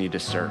continue to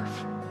serve.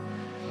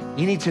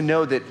 You need to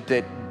know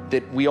that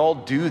we all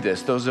do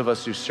this. Those of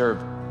us who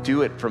serve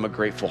do it from a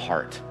grateful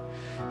heart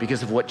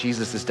because of what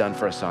Jesus has done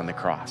for us on the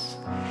cross.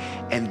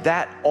 And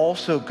that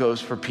also goes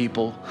for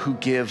people who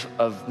give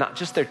of not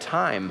just their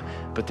time,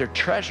 but their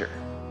treasure.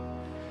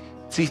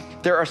 See,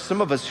 there are some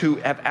of us who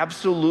have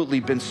absolutely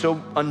been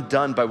so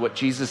undone by what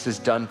Jesus has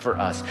done for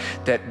us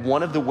that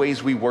one of the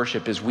ways we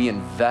worship is we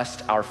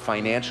invest our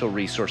financial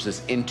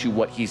resources into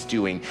what he's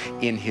doing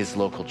in his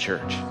local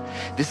church.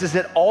 This is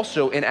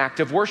also an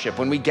act of worship.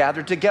 When we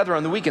gather together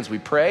on the weekends, we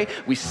pray,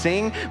 we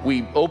sing,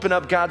 we open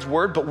up God's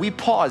word, but we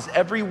pause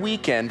every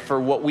weekend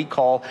for what we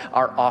call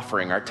our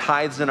offering, our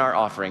tithes and our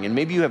offering. And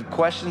maybe you have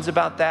questions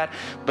about that,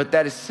 but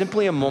that is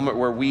simply a moment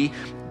where we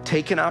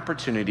take an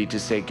opportunity to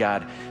say,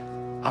 God,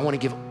 I want to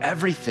give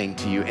everything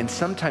to you. And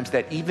sometimes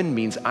that even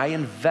means I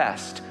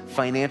invest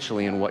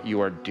financially in what you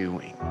are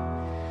doing.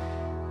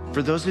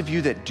 For those of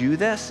you that do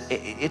this,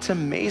 it's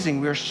amazing.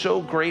 We are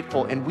so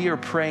grateful and we are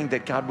praying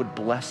that God would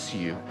bless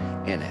you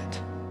in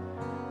it.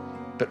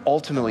 But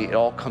ultimately, it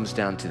all comes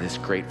down to this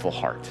grateful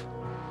heart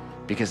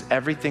because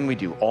everything we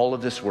do, all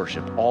of this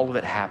worship, all of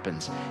it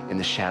happens in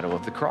the shadow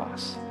of the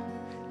cross.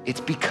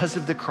 It's because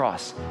of the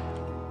cross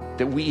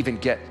that we even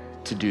get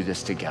to do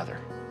this together.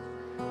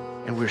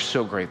 And we're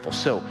so grateful.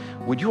 So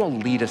would you all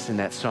lead us in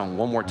that song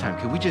one more time?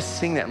 Could we just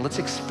sing that and let's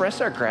express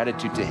our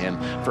gratitude to him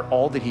for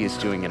all that he is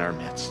doing in our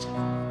midst. So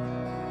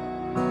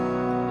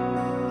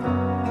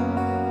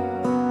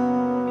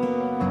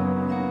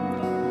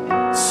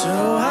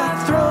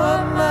I throw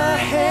up my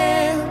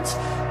hands,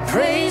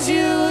 praise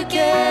you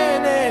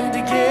again and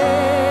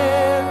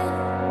again,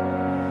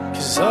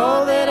 'cause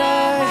all that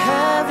I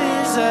have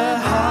is a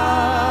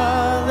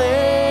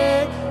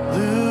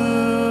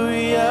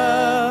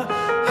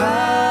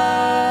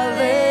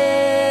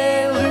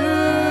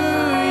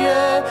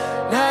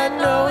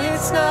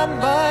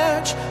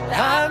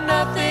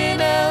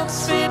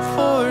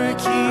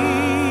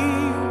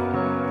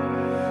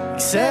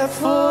except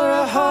for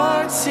a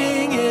heart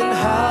singing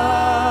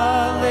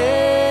hallelujah,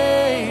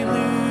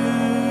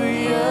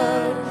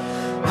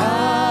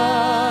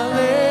 hallelujah.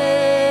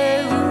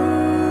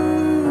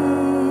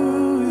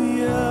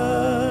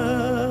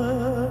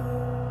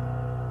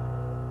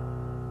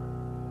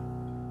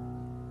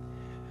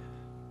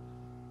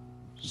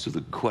 So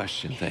the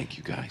question, thank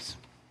you guys.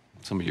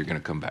 Some of you are going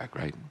to come back,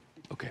 right?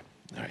 Okay,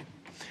 all right.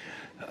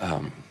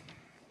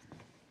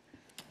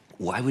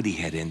 Why would he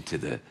head into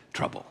the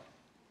trouble?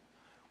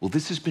 Well,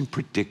 this has been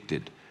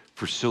predicted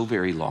for so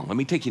very long. Let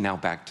me take you now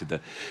back to the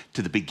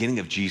beginning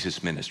of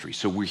Jesus' ministry.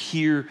 So we're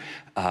here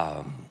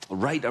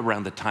right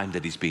around the time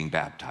that he's being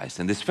baptized.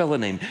 And this fellow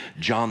named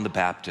John the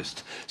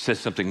Baptist says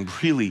something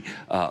really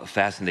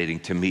fascinating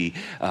to me.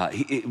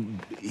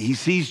 He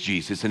sees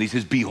Jesus and he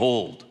says,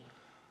 "Behold,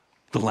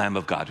 the Lamb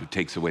of God who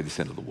takes away the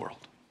sin of the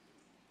world."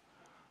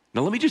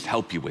 Now, let me just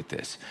help you with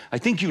this. I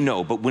think you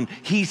know, but when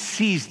he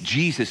sees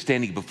Jesus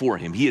standing before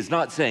him, he is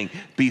not saying,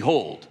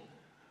 "Behold,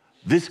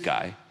 this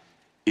guy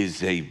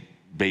is a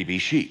baby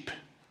sheep."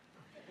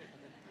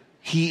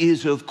 He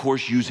is, of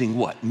course, using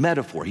what?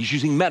 Metaphor. He's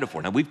using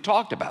metaphor. Now, we've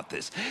talked about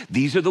this.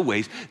 These are the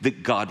ways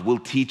that God will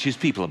teach his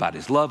people about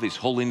his love, his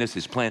holiness,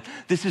 his plan.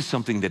 This is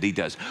something that he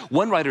does.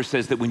 One writer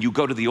says that when you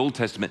go to the Old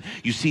Testament,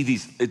 you see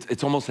these,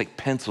 it's almost like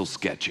pencil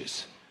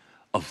sketches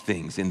of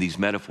things in these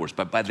metaphors.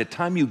 But by the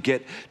time you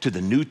get to the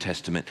New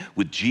Testament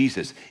with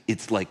Jesus,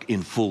 it's like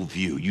in full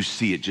view. You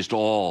see it just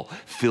all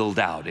filled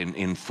out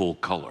in full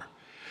color.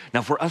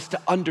 Now, for us to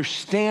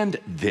understand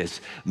this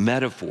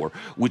metaphor,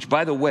 which,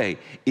 by the way,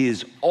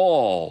 is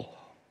all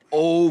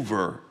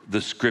over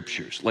the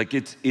scriptures. Like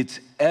it's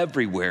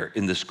everywhere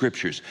in the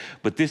scriptures.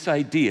 But this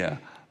idea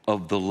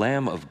of the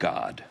Lamb of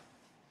God,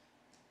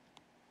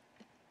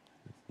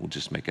 we'll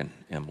just make an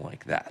M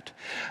like that.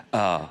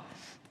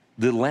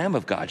 The Lamb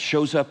of God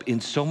shows up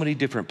in so many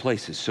different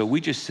places. So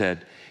we just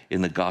said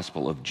in the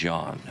Gospel of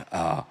John.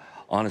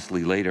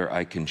 Honestly, later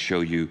I can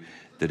show you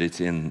that it's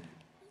in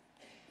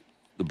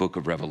the book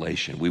of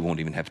Revelation. We won't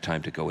even have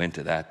time to go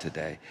into that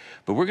today.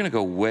 But we're going to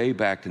go way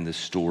back in the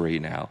story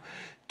now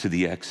to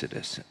the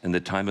Exodus and the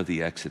time of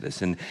the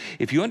Exodus. And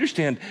if you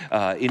understand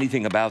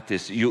anything about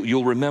this,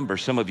 you'll remember,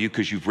 some of you,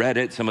 because you've read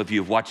it, some of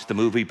you have watched the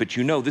movie, but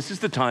you know this is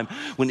the time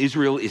when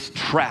Israel is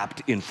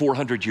trapped in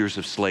 400 years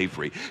of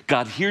slavery.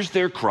 God hears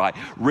their cry,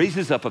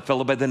 raises up a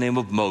fellow by the name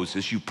of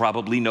Moses. You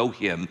probably know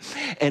him.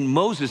 And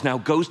Moses now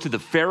goes to the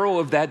Pharaoh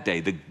of that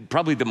day,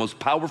 probably the most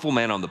powerful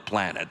man on the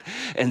planet,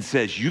 and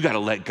says, you got to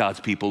let God's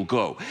people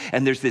go.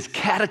 And there's this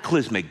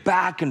cataclysmic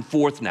back and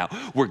forth now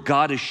where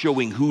God is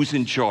showing who's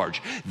in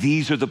charge.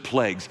 These are the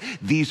plagues.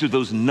 These are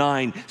those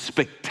 9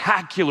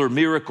 spectacular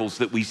miracles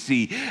that we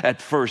see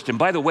at first. And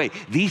by the way,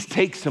 these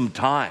take some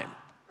time.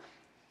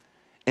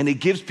 And it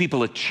gives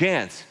people a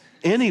chance,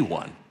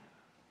 anyone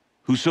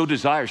who so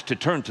desires, to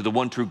turn to the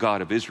one true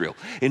God of Israel.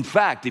 In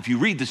fact, if you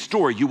read the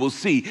story, you will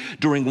see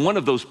during one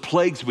of those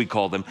plagues, we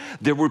call them,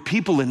 there were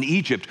people in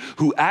Egypt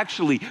who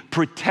actually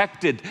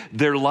protected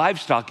their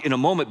livestock in a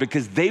moment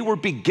because they were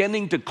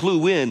beginning to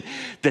clue in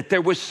that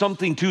there was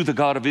something to the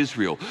God of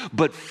Israel.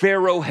 But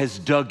Pharaoh has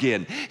dug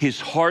in. His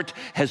heart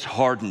has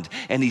hardened.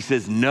 And he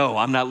says, no,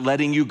 I'm not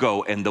letting you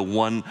go. And the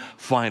one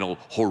final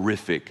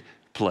horrific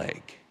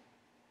plague.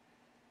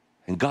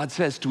 And God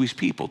says to his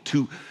people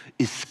to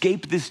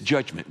escape this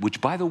judgment,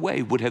 which, by the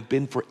way, would have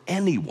been for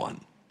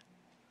anyone,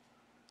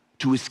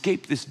 to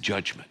escape this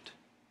judgment,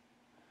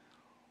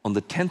 on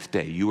the 10th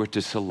day, you are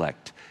to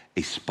select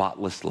a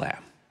spotless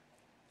lamb.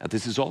 Now,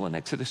 this is all in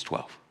Exodus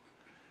 12.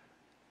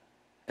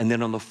 And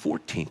then on the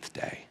 14th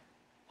day,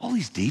 all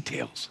these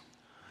details,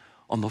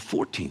 on the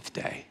 14th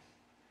day,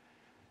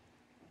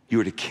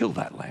 you are to kill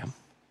that lamb,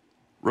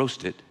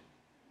 roast it,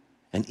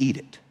 and eat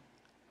it.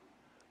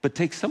 But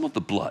take some of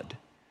the blood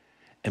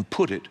and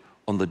put it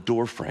on the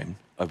doorframe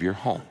of your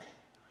home.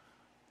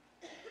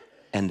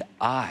 And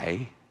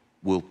I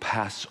will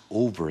pass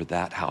over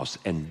that house,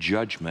 and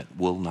judgment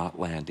will not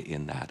land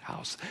in that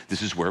house.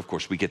 This is where, of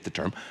course, we get the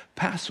term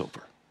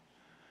Passover.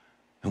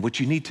 And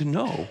what you need to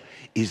know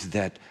is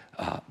that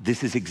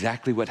this is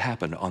exactly what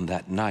happened on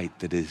that night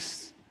that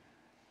is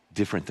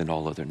different than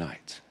all other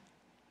nights.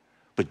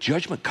 But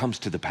judgment comes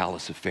to the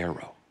palace of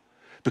Pharaoh,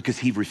 because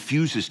he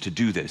refuses to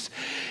do this,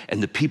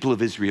 and the people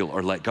of Israel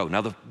are let go.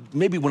 Now,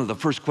 maybe one of the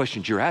first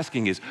questions you're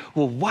asking is,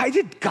 well, why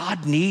did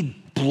God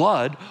need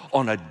blood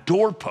on a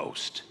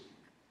doorpost?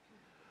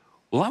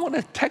 Well, I want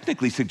to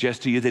technically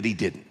suggest to you that he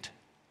didn't.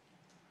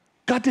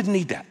 God didn't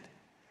need that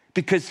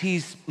because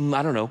he's,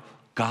 I don't know,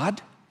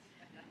 God?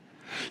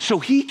 So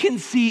he can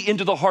see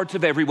into the hearts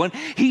of everyone.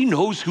 He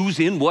knows who's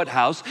in what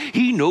house.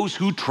 He knows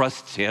who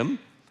trusts him.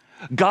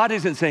 God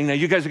isn't saying, now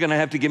you guys are going to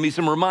have to give me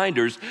some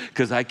reminders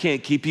because I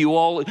can't keep you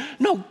all.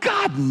 No,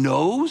 God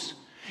knows.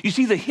 You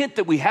see, the hint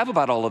that we have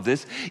about all of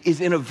this is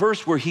in a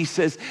verse where he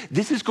says,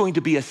 this is going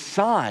to be a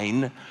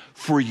sign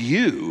for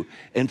you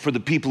and for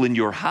the people in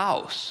your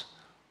house.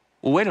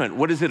 Well, wait a minute,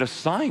 what is it a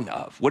sign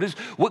of?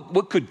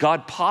 What could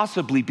God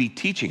possibly be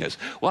teaching us?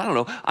 Well, I don't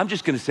know. I'm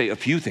just going to say a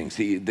few things.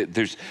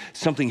 There's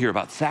something here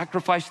about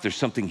sacrifice. There's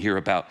something here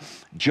about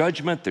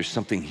judgment. There's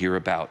something here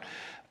about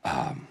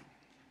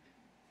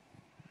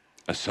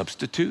a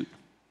substitute.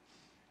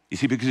 You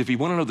see, because if you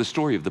want to know the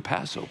story of the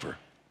Passover,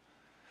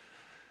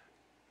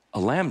 a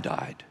lamb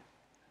died,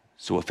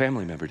 so a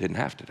family member didn't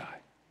have to die.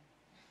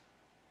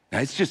 Now,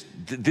 it's just,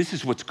 this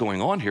is what's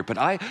going on here, but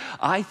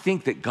I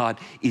think that God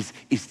is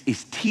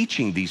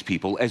teaching these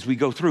people as we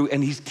go through,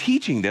 and he's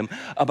teaching them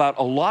about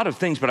a lot of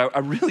things, but I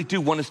really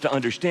do want us to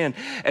understand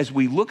as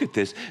we look at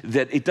this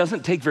that it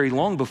doesn't take very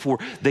long before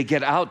they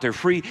get out, they're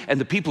free, and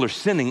the people are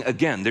sinning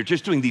again. They're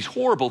just doing these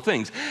horrible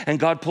things, and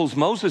God pulls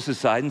Moses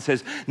aside and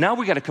says, now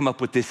we got to come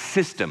up with this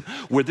system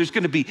where there's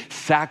going to be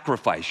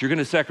sacrifice. You're going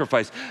to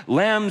sacrifice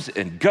lambs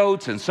and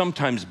goats and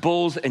sometimes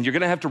bulls, and you're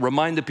going to have to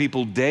remind the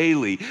people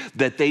daily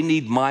that they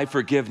need my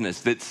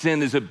forgiveness, that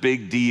sin is a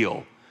big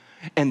deal.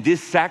 And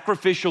this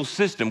sacrificial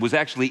system was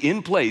actually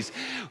in place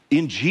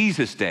in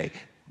Jesus' day.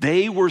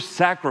 They were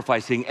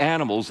sacrificing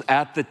animals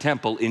at the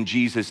temple in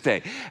Jesus'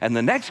 day. And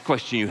the next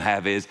question you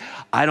have is,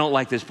 I don't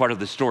like this part of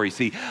the story.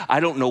 See, I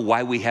don't know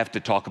why we have to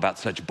talk about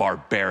such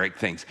barbaric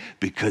things,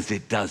 because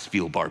it does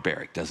feel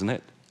barbaric, doesn't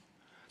it?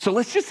 So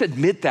let's just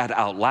admit that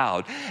out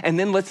loud, and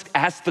then let's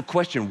ask the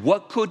question,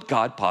 what could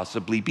God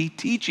possibly be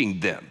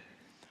teaching them?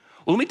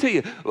 Well, let me tell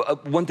you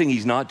one thing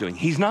he's not doing.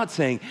 He's not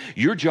saying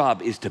your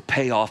job is to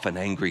pay off an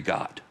angry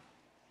God.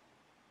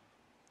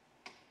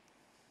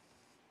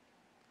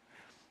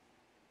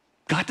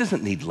 God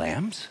doesn't need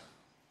lambs.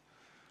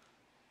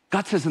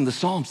 God says in the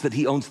Psalms that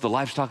he owns the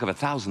livestock of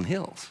 1,000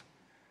 hills.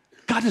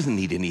 God doesn't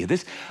need any of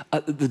this.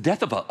 The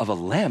death of a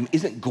lamb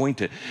isn't going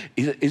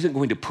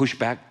to push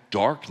back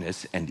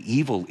darkness and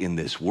evil in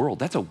this world.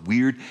 That's a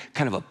weird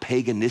kind of a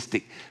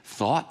paganistic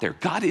thought there.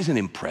 God isn't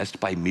impressed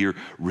by mere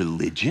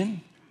religion.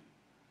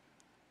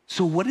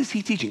 So what is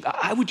he teaching?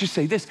 I would just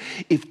say this.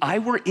 If I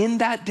were in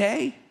that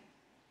day,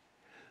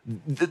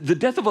 the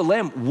death of a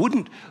lamb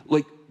wouldn't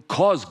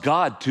cause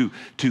God to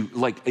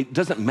it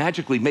doesn't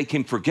magically make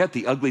him forget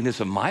the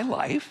ugliness of my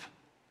life.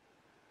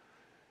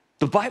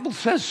 The Bible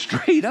says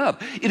straight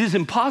up, it is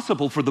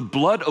impossible for the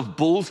blood of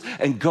bulls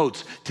and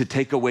goats to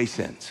take away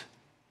sins.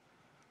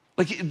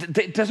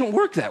 It doesn't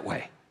work that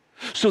way.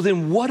 So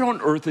then what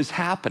on earth is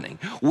happening?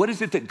 What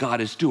is it that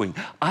God is doing?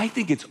 I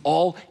think it's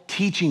all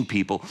teaching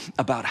people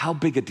about how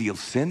big a deal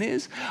sin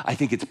is. I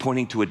think it's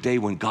pointing to a day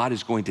when God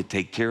is going to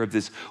take care of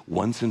this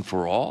once and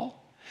for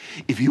all.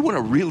 If you want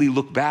to really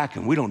look back,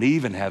 and we don't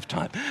even have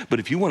time, but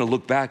if you want to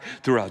look back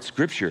throughout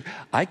Scripture,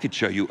 I could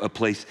show you a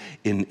place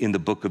in the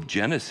book of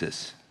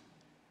Genesis,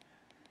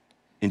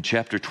 in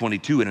chapter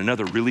 22, in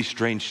another really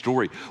strange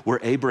story where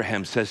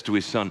Abraham says to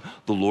his son,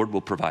 the Lord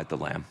will provide the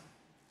lamb.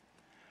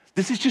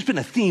 This has just been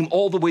a theme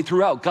all the way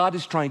throughout. God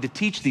is trying to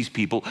teach these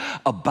people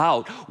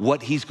about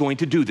what he's going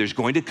to do. There's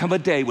going to come a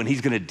day when he's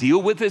going to deal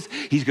with this.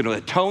 He's going to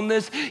atone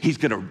this. He's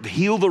going to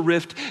heal the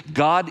rift.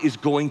 God is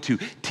going to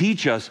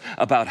teach us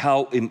about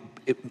how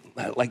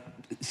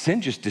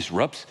sin just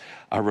disrupts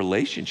our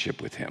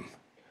relationship with him.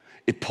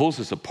 It pulls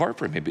us apart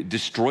from him. It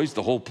destroys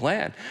the whole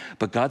plan.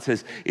 But God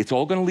says, it's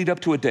all going to lead up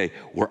to a day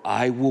where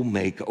I will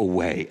make a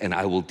way and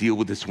I will deal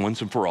with this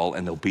once and for all,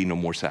 and there'll be no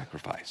more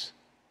sacrifice.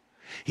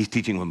 He's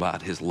teaching them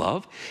about his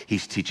love.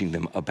 He's teaching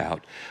them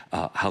about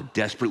how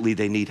desperately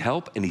they need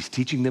help. And he's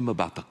teaching them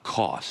about the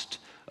cost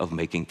of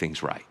making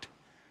things right.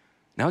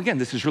 Now, again,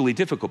 this is really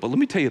difficult, but let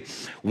me tell you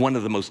one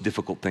of the most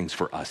difficult things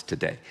for us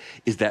today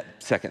is that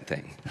second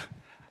thing.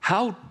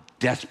 How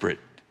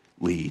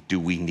desperately do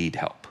we need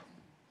help?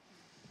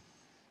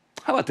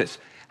 How about this?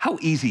 How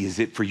easy is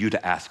it for you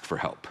to ask for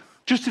help?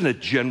 Just in a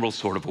general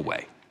sort of a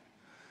way.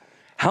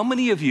 How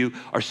many of you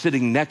are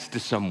sitting next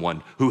to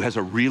someone who has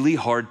a really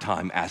hard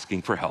time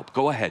asking for help?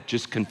 Go ahead,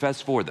 just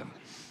confess for them.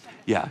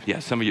 Yeah,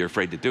 some of you are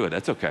afraid to do it.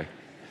 That's okay.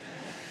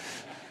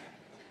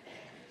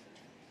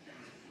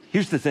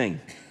 Here's the thing.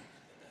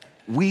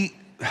 We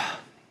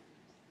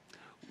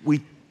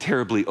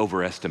terribly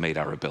overestimate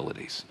our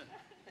abilities.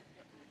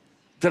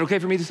 Is that okay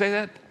for me to say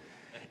that?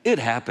 It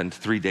happened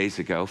 3 days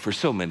ago for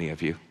so many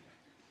of you.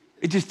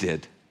 It just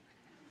did.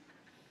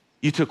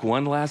 You took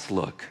one last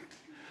look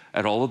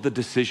at all of the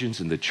decisions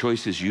and the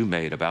choices you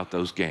made about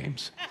those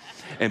games.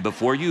 And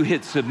before you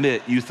hit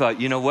submit, you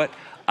thought, you know what?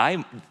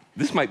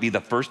 This might be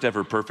the first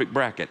ever perfect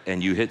bracket,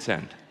 and you hit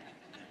send.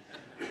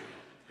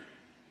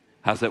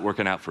 How's that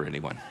working out for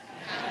anyone?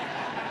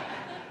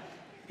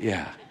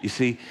 Yeah, you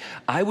see,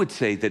 I would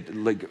say that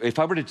if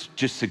I were to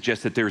just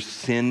suggest that there's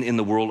sin in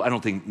the world, I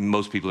don't think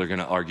most people are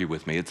gonna argue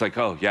with me. It's like,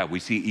 oh yeah, we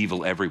see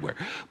evil everywhere.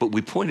 But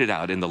we point it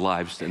out in the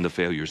lives and the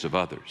failures of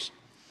others.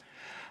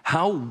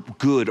 How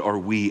good are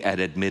we at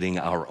admitting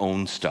our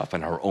own stuff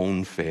and our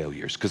own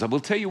failures? Because I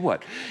will tell you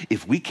what,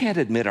 if we can't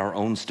admit our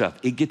own stuff,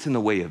 it gets in the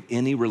way of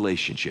any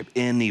relationship,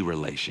 any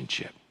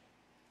relationship.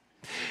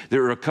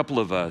 There are a couple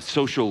of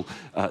social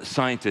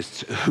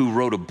scientists who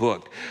wrote a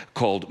book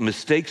called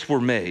Mistakes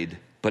Were Made,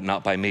 but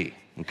Not by Me,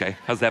 okay?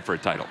 How's that for a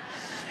title?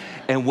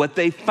 And what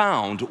they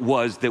found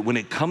was that when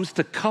it comes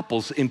to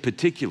couples in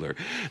particular,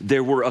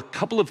 there were a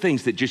couple of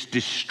things that just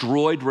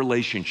destroyed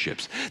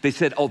relationships. They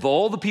said, of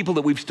all the people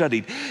that we've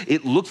studied,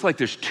 it looks like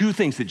there's two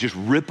things that just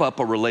rip up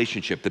a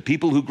relationship. The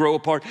people who grow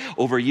apart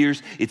over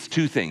years, it's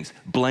two things: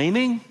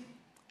 blaming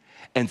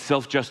and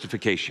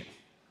self-justification.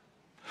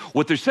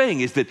 What they're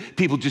saying is that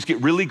people just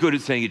get really good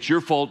at saying, it's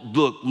your fault,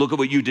 look at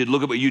what you did,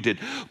 look at what you did.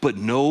 But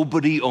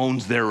nobody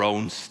owns their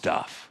own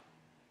stuff.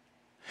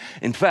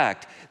 In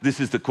fact, this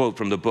is the quote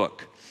from the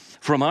book.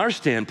 From our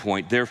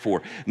standpoint,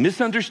 therefore,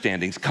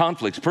 misunderstandings,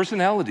 conflicts,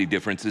 personality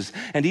differences,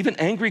 and even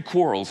angry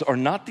quarrels are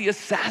not the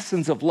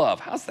assassins of love.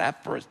 How's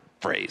that for a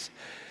phrase?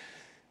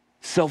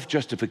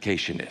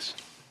 Self-justification is.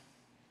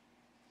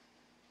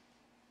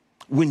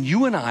 When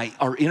you and I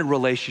are in a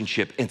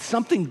relationship and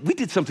we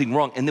did something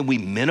wrong, and then we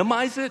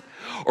minimize it,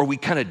 or we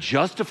kind of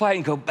justify it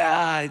and go,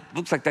 it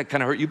looks like that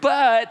kind of hurt you,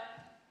 but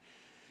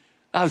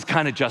I was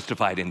kind of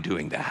justified in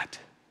doing that.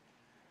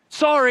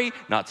 Sorry,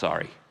 not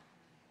sorry.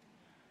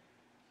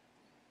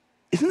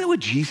 Isn't that what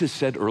Jesus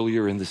said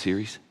earlier in the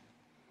series?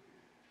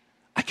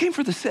 I came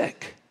for the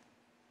sick.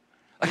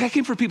 I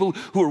came for people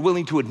who are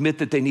willing to admit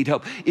that they need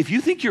help. If you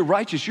think you're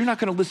righteous, you're not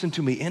going to listen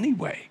to me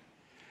anyway.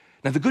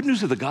 Now, the good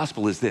news of the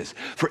gospel is this.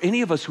 For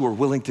any of us who are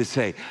willing to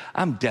say,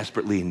 I'm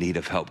desperately in need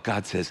of help,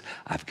 God says,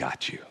 I've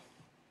got you.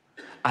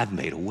 I've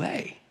made a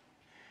way.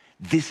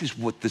 This is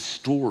what the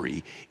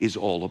story is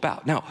all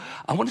about. Now,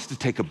 I want us to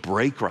take a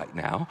break right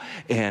now,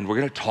 and we're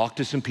going to talk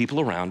to some people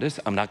around us.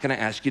 I'm not going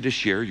to ask you to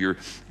share your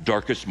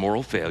darkest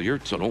moral failure,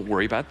 so don't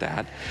worry about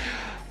that.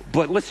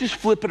 But let's just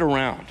flip it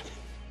around.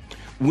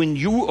 When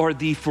you are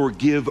the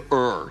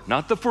forgiver,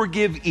 not the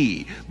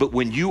forgivee, but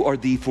when you are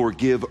the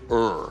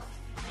forgiver,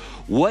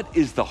 What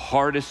is the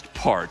hardest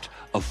part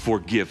of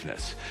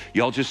forgiveness?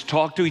 Y'all just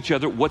talk to each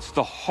other. What's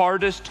the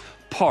hardest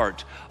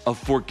part of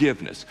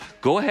forgiveness?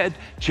 Go ahead,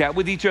 chat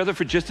with each other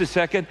for just a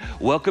second.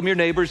 Welcome your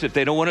neighbors. If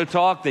they don't want to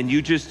talk, then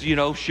you just,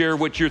 share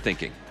what you're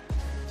thinking.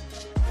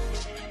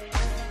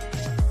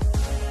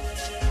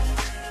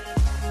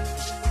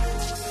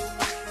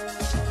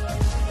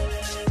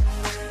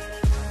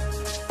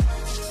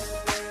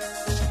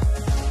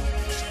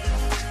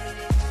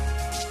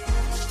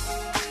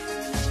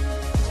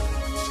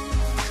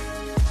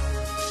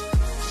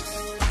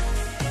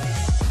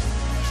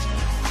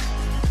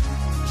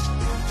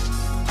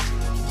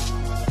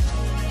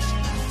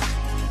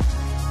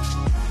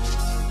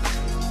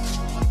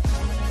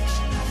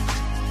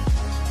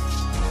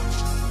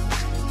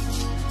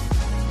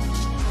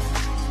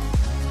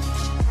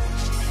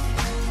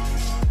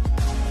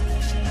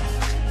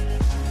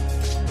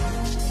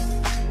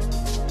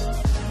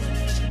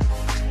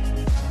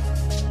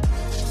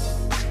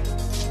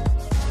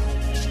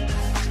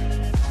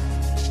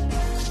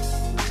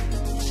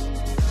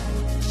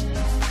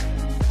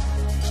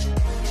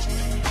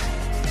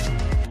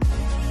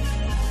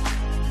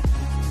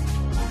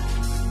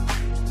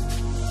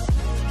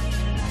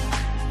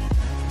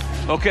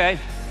 Okay,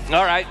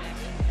 all right.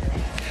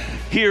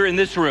 Here in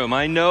this room,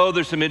 I know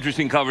there's some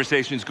interesting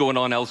conversations going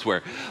on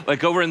elsewhere.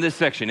 Like over in this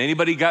section,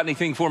 anybody got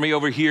anything for me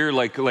over here?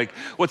 Like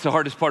what's the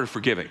hardest part of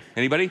forgiving?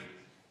 Anybody?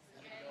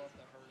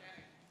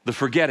 The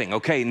forgetting.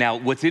 Okay, now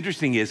what's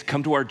interesting is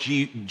come to our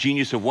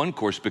Genius of One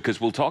course because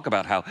we'll talk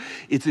about how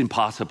it's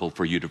impossible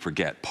for you to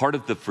forget. Part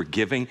of the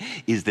forgiving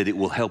is that it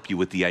will help you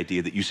with the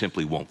idea that you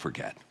simply won't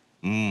forget.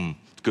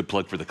 Good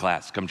plug for the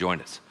class. Come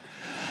join us.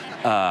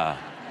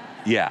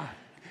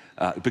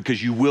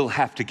 Because you will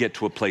have to get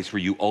to a place where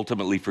you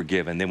ultimately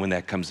forgive, and then when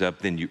that comes up,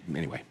 then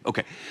anyway.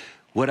 Okay,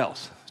 what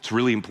else? It's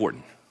really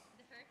important.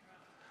 The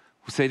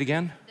hurt. Say it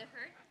again. The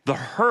hurt. The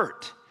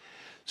hurt.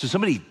 So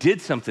somebody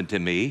did something to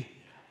me,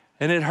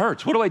 and it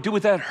hurts. What do I do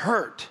with that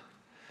hurt?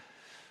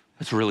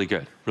 That's really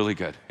good, really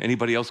good.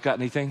 Anybody else got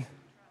anything?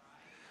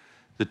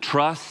 The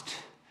trust.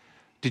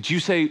 Did you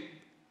say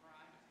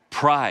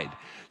pride?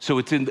 So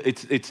it's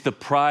the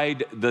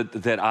pride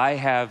that I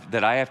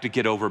have to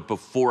get over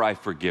before I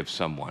forgive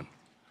someone.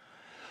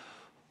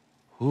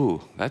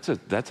 Ooh, that's a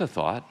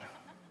thought.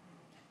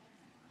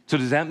 So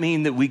does that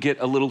mean that we get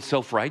a little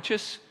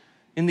self-righteous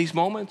in these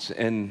moments?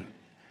 And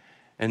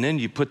then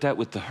you put that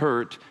with the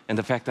hurt and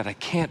the fact that I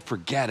can't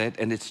forget it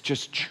and it's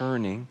just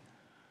churning.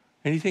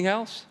 Anything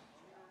else?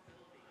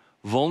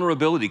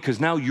 Vulnerability, because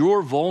now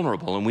you're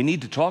vulnerable, and we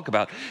need to talk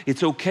about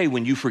it's okay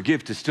when you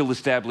forgive to still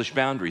establish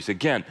boundaries.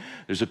 Again,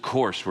 there's a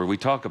course where we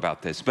talk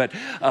about this, but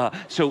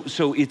so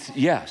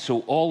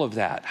all of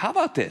that. How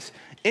about this?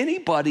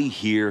 Anybody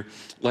here,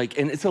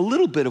 and it's a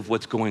little bit of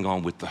what's going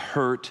on with the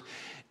hurt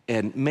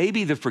and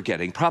maybe the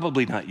forgetting.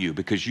 Probably not you,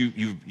 because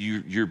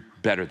you're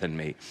better than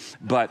me,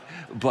 but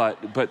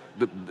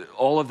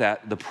all of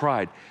that, the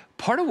pride.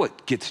 Part of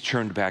what gets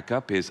churned back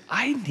up is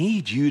I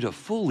need you to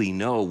fully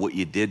know what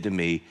you did to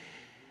me.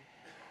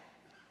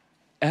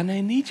 And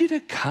I need you to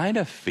kind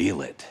of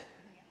feel it.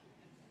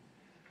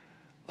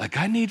 Like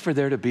I need for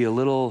there to be a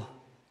little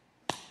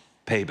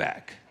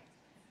payback.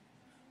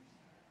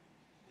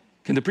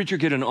 Can the preacher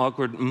get an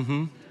awkward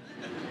Anne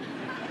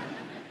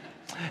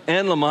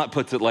Lamott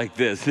puts it like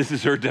this. This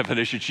is her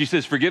definition. She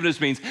says,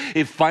 forgiveness means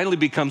it finally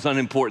becomes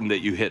unimportant that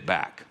you hit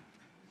back.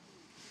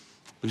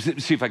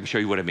 Let's see if I can show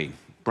you what I mean.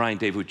 Brian,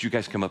 David, would you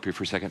guys come up here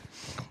for a second?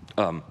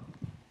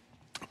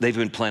 They've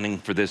been planning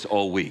for this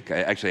all week.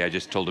 I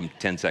just told them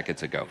 10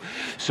 seconds ago.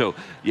 So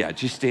yeah,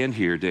 just stand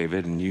here,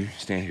 David, and you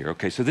stand here.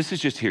 Okay, so this is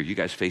just here. You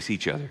guys face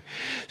each other.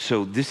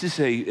 So this is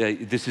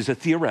a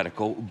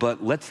theoretical,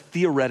 but let's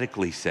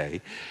theoretically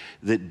say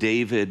that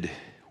David,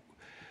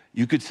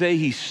 you could say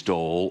he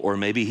stole, or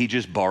maybe he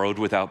just borrowed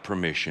without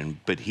permission,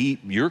 but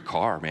your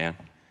car, man,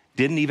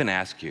 didn't even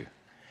ask you.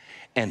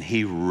 And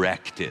he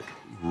wrecked it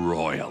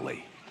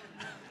royally.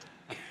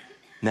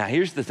 Now,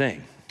 here's the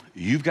thing.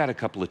 You've got a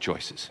couple of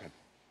choices,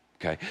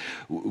 okay?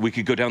 We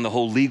could go down the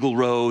whole legal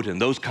road and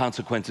those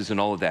consequences and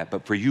all of that,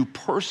 but for you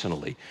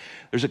personally,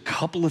 there's a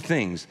couple of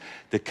things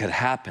that could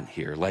happen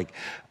here. Like,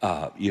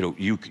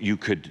 you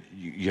could,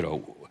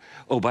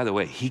 oh, by the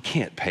way, he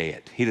can't pay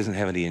it. He doesn't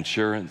have any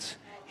insurance.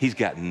 He's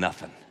got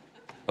nothing,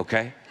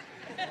 okay?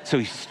 So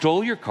he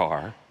stole your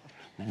car,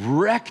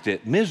 wrecked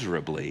it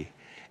miserably,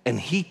 and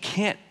he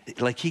can't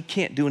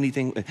do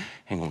anything.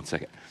 Hang on one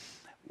second.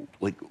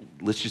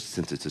 Let's just,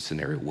 since it's a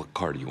scenario, what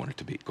car do you want it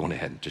to be? Go on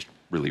ahead and just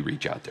really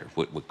reach out there.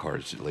 What car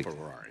is it?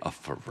 Ferrari. A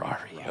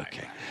Ferrari,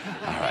 okay.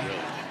 All right.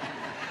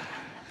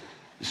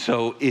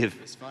 So it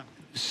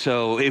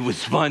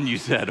was fun, you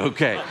said,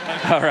 okay.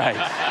 All right.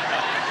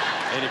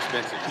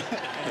 Inexpensive.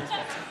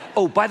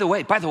 Oh, by the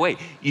way,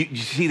 you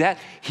see that?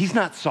 He's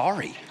not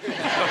sorry.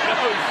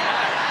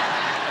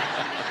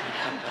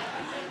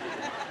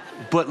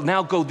 But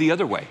now go the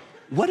other way.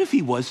 What if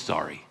he was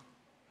sorry?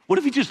 What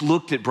if he just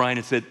looked at Brian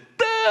and said,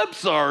 I'm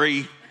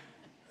sorry?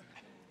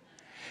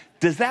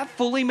 Does that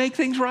fully make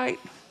things right?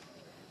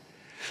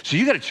 So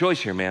you got a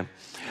choice here, man.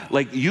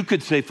 Like you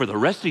could say for the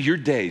rest of your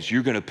days,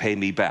 you're gonna pay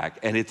me back.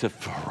 And it's a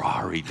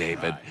Ferrari,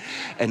 David.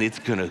 And it's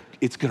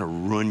gonna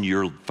ruin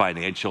your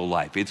financial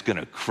life. It's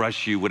gonna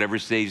crush you, whatever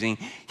saving,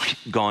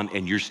 gone,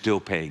 and you're still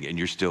paying, and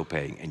you're still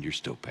paying, and you're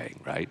still paying,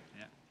 right?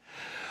 Yeah.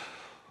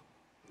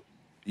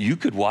 You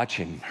could watch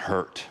him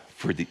hurt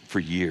for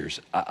years.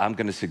 I'm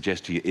gonna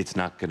suggest to you, it's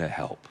not gonna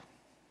help.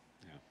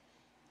 Yeah.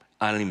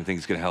 I don't even think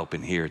it's gonna help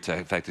in here.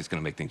 In fact, it's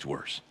gonna make things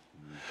worse.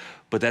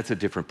 But that's a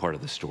different part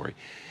of the story.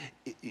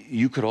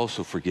 You could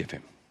also forgive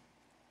him.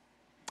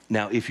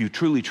 Now, if you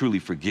truly, truly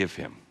forgive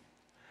him,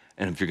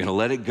 and if you're gonna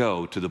let it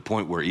go to the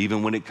point where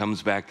even when it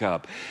comes back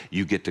up,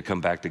 you get to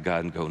come back to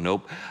God and go,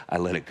 nope, I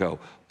let it go.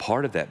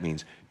 Part of that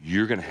means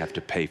you're gonna have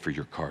to pay for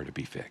your car to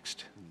be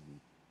fixed.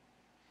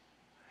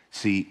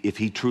 See, if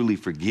he truly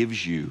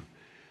forgives you,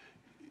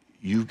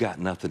 you've got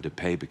nothing to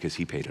pay because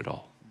he paid it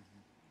all.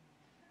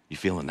 You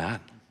feeling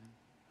that?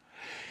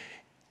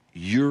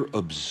 You're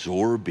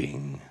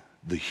absorbing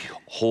the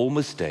whole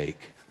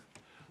mistake,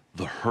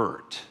 the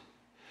hurt.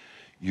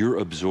 You're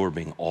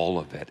absorbing all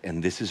of it,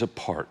 and this is a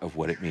part of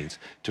what it means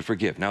to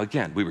forgive. Now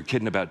again, we were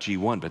kidding about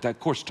G1, but that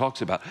course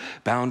talks about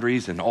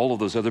boundaries and all of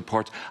those other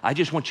parts. I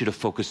just want you to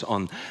focus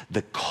on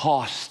the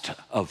cost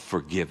of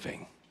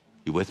forgiving.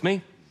 You with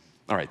me?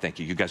 All right, thank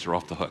you. You guys are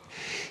off the hook.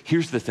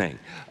 Here's the thing.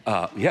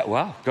 Yeah,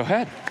 wow, go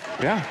ahead.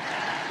 Yeah.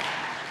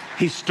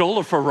 He stole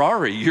a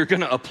Ferrari. You're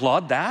gonna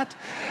applaud that?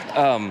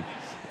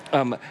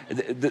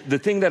 The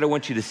thing that I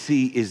want you to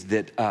see is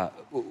that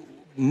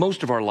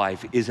most of our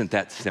life isn't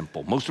that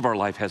simple. Most of our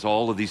life has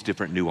all of these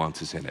different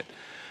nuances in it.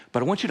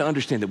 But I want you to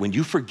understand that when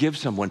you forgive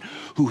someone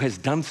who has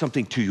done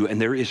something to you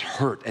and there is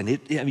hurt and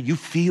you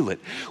feel it,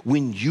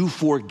 when you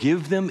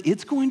forgive them,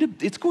 it's going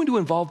to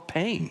involve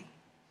pain.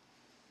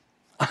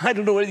 I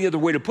don't know any other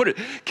way to put it.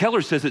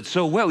 Keller says it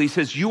so well. He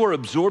says, you are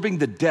absorbing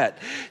the debt,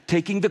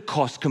 taking the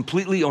cost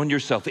completely on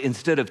yourself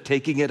instead of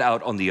taking it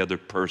out on the other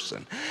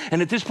person.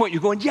 And at this point,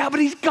 you're going, yeah,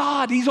 but he's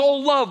God. He's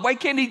all love. Why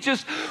can't he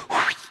just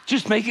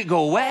make it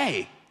go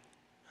away?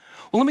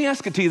 Well, let me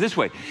ask it to you this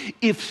way.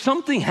 If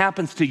something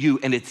happens to you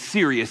and it's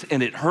serious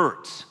and it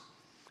hurts,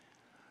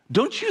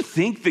 don't you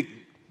think that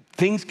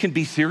things can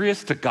be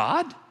serious to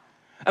God?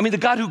 I mean, the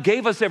God who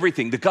gave us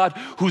everything, the God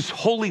whose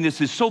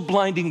holiness is so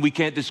blinding we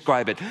can't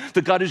describe it,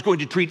 the God who's going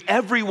to treat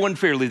everyone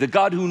fairly, the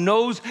God who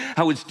knows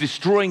how it's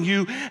destroying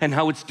you and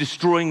how it's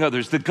destroying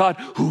others, the God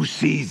who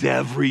sees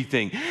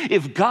everything.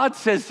 If God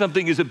says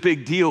something is a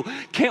big deal,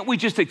 can't we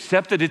just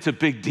accept that it's a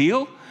big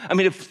deal? I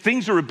mean, if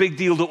things are a big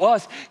deal to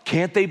us,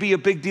 can't they be a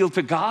big deal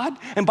to God?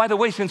 And by the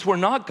way, since we're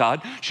not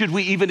God, should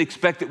we even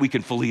expect that we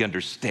can fully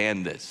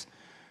understand this?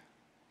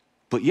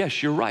 But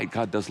yes, you're right,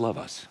 God does love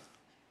us.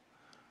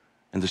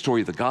 And the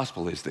story of the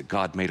gospel is that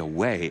God made a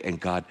way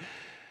and God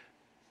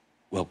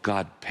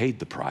paid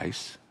the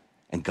price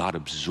and God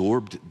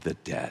absorbed the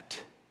debt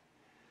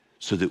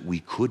so that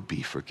we could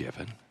be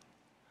forgiven.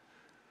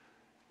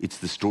 It's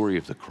the story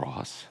of the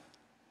cross,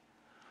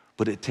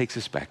 but it takes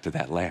us back to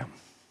that lamb.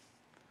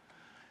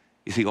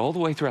 You see, all the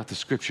way throughout the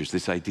scriptures,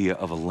 this idea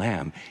of a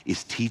lamb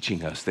is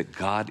teaching us that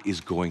God is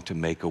going to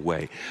make a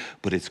way,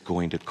 but it's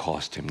going to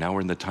cost him. Now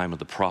we're in the time of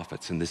the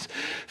prophets, and this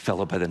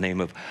fellow by the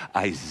name of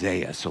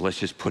Isaiah, so let's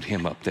just put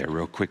him up there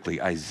real quickly.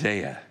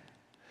 Isaiah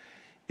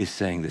is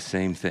saying the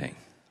same thing.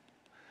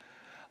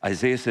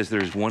 Isaiah says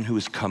there's one who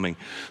is coming,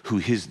 who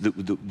his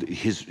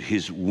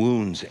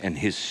wounds and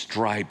his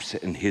stripes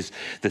and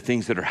the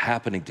things that are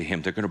happening to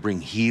him, they're gonna bring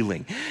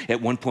healing.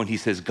 At one point he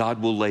says God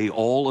will lay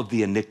all of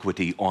the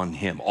iniquity on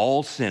him.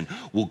 All sin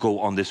will go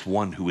on this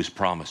one who is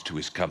promised, who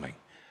is coming.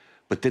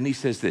 But then he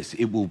says this,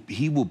 he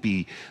will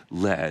be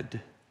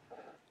led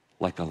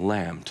like a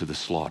lamb to the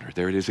slaughter.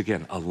 There it is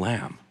again, a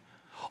lamb.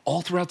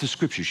 All throughout the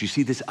scriptures, you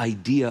see this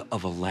idea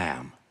of a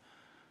lamb.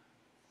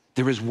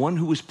 There is one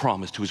who is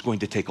promised who is going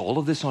to take all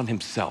of this on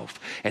himself,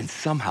 and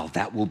somehow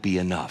that will be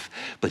enough.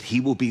 But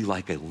he will be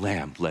like a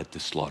lamb led to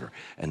slaughter.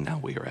 And now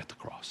we are at the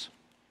cross.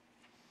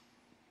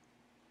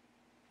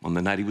 On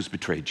the night he was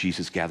betrayed,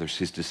 Jesus gathers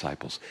his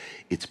disciples.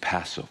 It's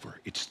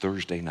Passover. It's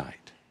Thursday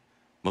night.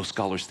 Most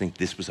scholars think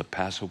this was a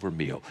Passover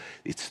meal.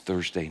 It's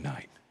Thursday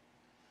night.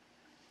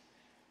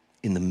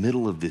 In the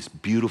middle of this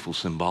beautiful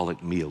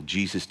symbolic meal,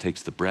 Jesus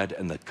takes the bread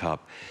and the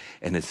cup,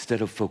 and instead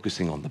of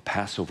focusing on the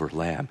Passover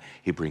lamb,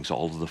 he brings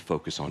all of the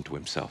focus onto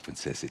himself and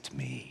says, it's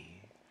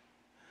me.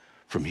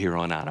 From here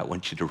on out, I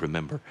want you to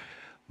remember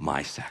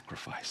my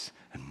sacrifice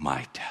and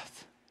my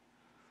death.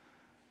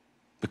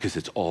 Because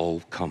it's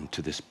all come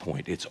to this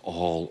point. It's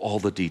all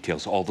the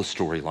details, all the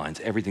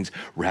storylines, everything's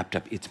wrapped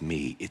up. It's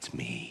me, it's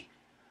me.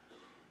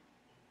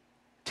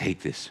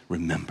 Take this,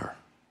 remember.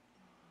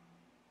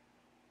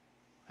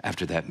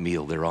 After that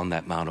meal, they're on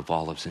that Mount of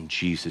Olives, and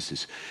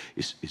Jesus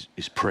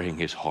is praying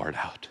his heart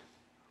out.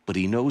 But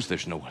he knows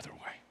there's no other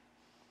way.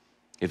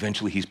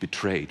 Eventually, he's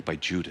betrayed by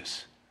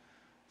Judas.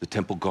 The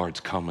temple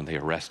guards come and they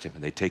arrest him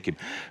and they take him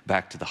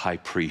back to the high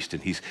priest,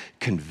 and he's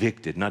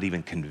convicted, not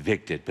even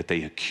convicted, but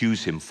they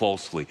accuse him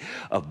falsely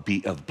of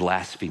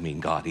blaspheming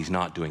God. He's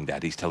not doing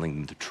that. He's telling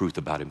them the truth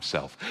about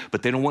himself.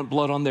 But they don't want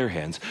blood on their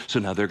hands, so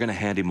now they're going to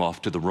hand him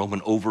off to the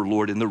Roman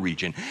overlord in the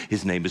region.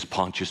 His name is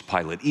Pontius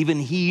Pilate. Even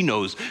he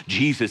knows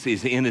Jesus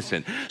is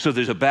innocent. So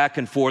there's a back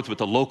and forth with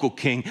the local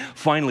king.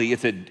 Finally,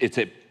 it's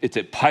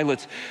at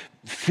Pilate's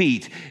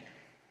feet,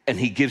 and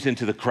he gives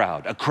into the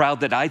crowd, a crowd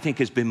that I think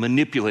has been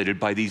manipulated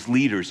by these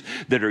leaders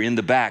that are in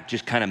the back,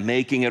 just kind of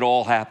making it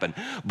all happen.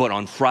 But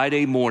on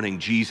Friday morning,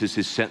 Jesus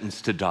is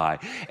sentenced to die,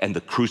 and the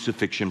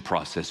crucifixion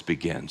process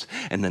begins.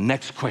 And the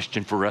next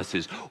question for us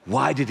is,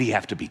 why did he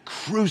have to be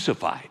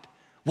crucified?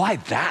 Why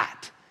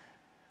that?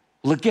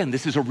 Well, again,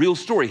 this is a real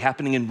story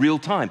happening in real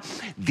time.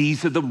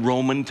 These are the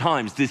Roman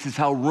times. This is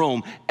how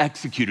Rome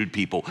executed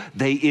people.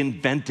 They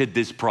invented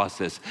this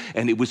process,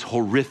 and it was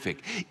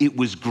horrific. It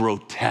was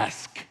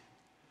grotesque.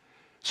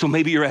 So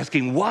maybe you're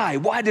asking, why?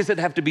 Why does it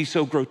have to be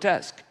so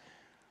grotesque?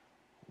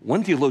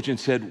 One theologian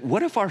said,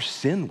 what if our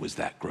sin was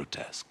that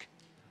grotesque?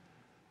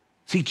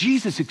 See,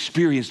 Jesus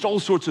experienced all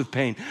sorts of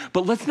pain,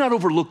 but let's not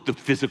overlook the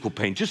physical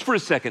pain. Just for a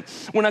second,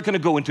 we're not going to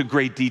go into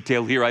great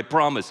detail here, I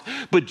promise.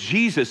 But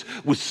Jesus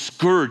was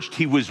scourged.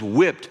 He was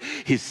whipped.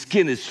 His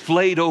skin is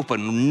flayed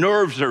open.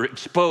 Nerves are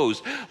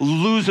exposed.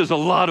 Loses a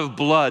lot of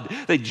blood.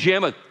 They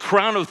jam a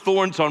crown of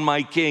thorns on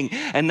my king,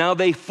 and now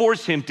they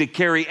force him to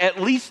carry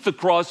at least the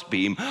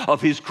crossbeam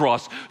of his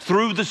cross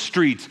through the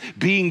streets,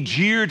 being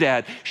jeered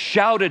at,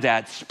 shouted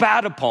at,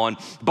 spat upon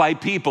by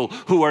people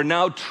who are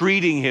now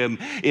treating him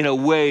in a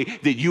way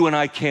that you and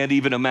I can't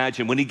even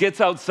imagine. When he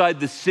gets outside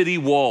the city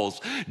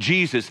walls,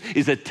 Jesus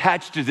is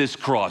attached to this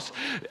cross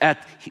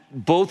at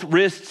both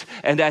wrists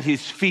and at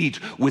his feet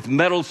with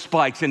metal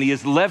spikes, and he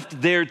is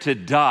left there to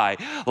die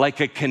like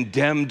a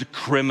condemned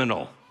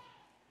criminal.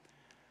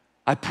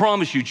 I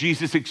promise you,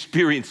 Jesus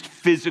experienced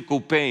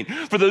physical pain.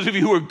 For those of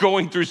you who are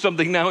going through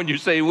something now and you're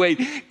saying,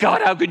 wait,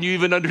 God, how can you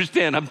even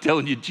understand? I'm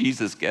telling you,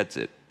 Jesus gets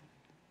it.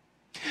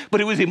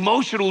 But it was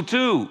emotional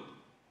too.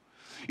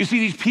 You see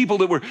these people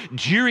that were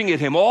jeering at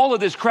him, all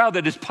of this crowd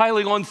that is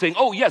piling on saying,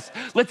 oh yes,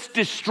 let's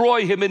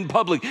destroy him in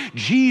public.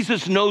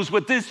 Jesus knows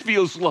what this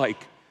feels like.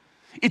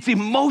 It's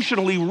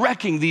emotionally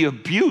wrecking, the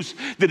abuse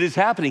that is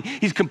happening.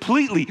 He's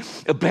completely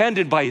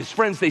abandoned by his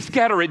friends. They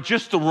scatter at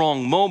just the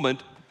wrong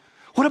moment.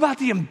 What about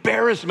the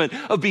embarrassment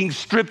of being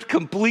stripped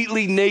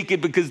completely naked,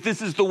 because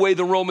this is the way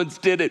the Romans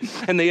did it,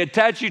 and they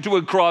attach you to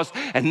a cross,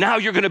 and now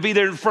you're going to be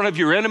there in front of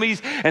your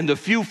enemies and the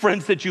few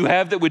friends that you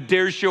have that would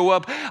dare show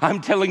up?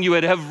 I'm telling you,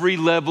 at every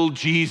level,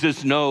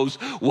 Jesus knows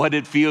what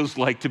it feels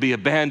like to be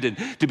abandoned,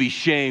 to be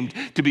shamed,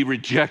 to be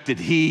rejected.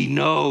 He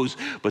knows,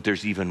 but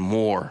there's even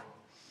more,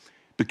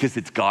 because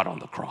it's God on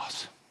the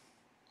cross.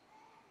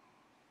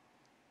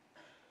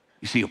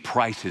 You see, a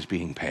price is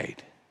being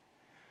paid.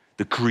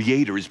 The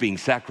Creator is being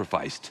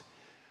sacrificed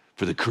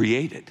for the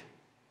created.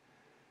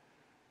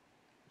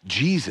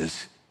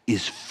 Jesus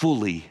is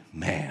fully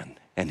man,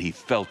 and he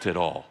felt it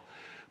all.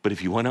 But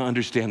if you want to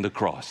understand the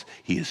cross,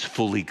 he is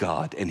fully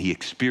God, and he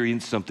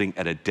experienced something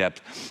at a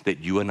depth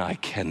that you and I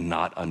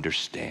cannot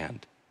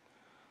understand.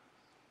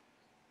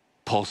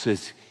 Paul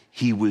says,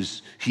 he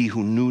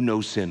who knew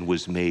no sin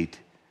was made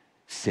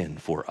sin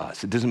for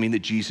us. It doesn't mean that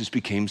Jesus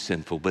became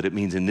sinful, but it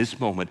means in this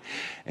moment,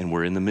 and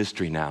we're in the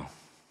mystery now,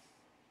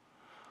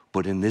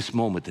 but in this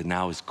moment that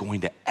now is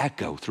going to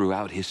echo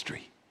throughout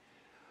history,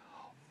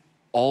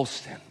 all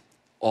sin,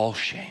 all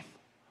shame,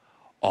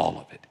 all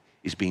of it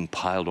is being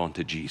piled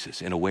onto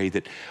Jesus in a way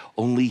that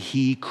only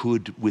he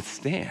could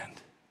withstand.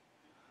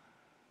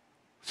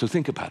 So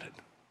think about it.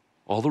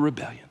 All the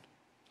rebellion,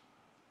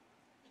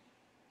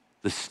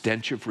 the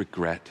stench of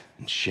regret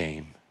and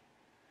shame,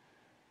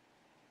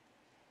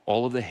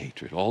 all of the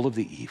hatred, all of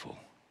the evil,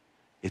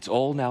 it's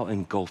all now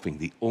engulfing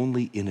the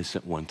only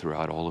innocent one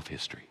throughout all of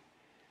history.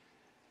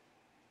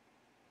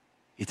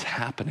 It's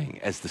happening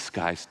as the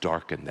skies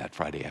darken that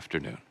Friday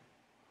afternoon.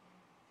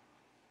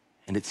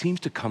 And it seems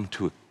to come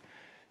to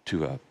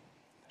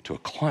a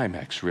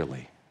climax,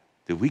 really,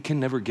 that we can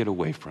never get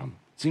away from.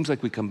 It seems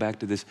like we come back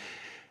to this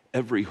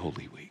every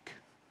Holy Week.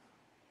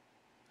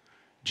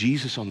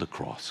 Jesus on the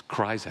cross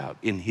cries out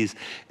in his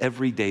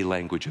everyday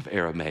language of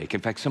Aramaic.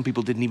 In fact, some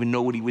people didn't even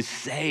know what he was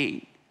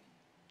saying.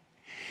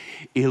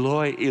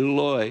 Eloi,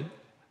 Eloi,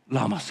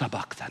 lama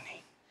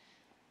sabachthani.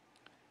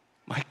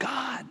 My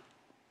God,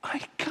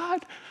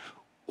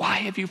 why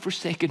have you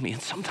forsaken me?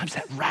 And sometimes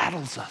that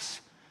rattles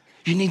us.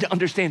 You need to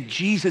understand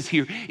Jesus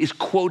here is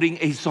quoting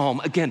a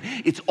psalm. Again,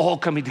 it's all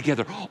coming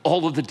together,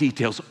 all of the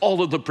details,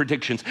 all of the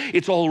predictions.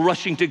 It's all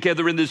rushing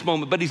together in this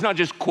moment. But he's not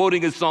just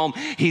quoting a psalm,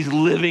 he's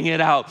living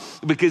it out.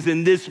 Because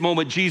in this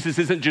moment, Jesus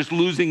isn't just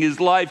losing his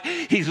life,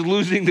 he's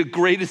losing the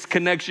greatest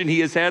connection he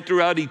has had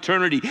throughout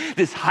eternity.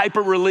 This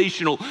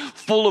hyper-relational,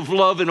 full of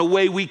love in a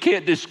way we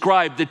can't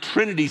describe. The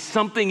Trinity,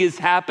 something is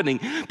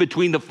happening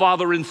between the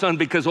Father and Son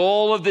because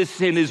all of this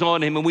sin is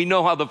on him. And we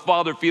know how the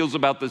Father feels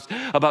about this,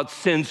 about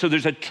sin. So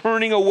there's a turn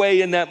turning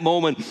away in that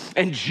moment,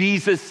 and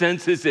Jesus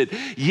senses it.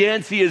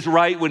 Yancey is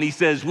right when he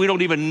says, we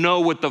don't even know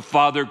what the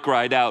Father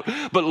cried out,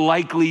 but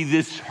likely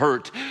this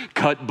hurt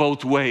cut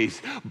both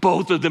ways.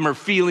 Both of them are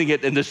feeling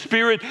it, and the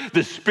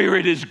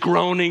Spirit is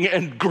groaning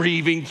and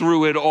grieving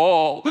through it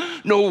all.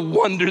 No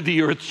wonder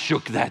the earth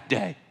shook that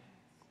day.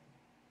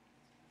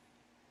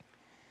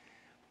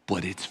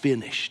 But it's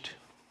finished.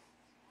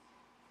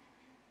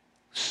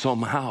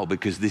 Somehow,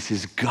 because this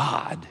is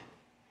God,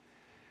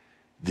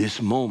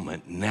 this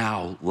moment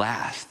now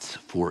lasts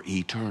for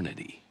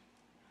eternity.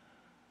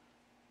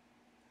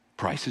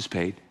 Price is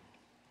paid.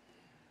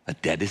 A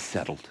debt is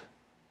settled.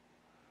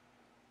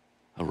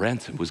 A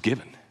ransom was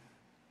given.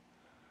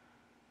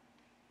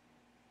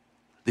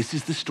 This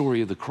is the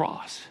story of the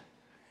cross.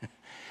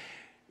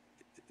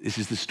 This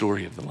is the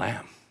story of the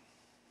Lamb.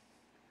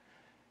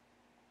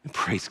 And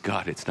praise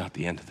God, it's not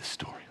the end of the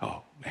story.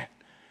 Oh, man.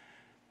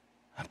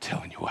 I'm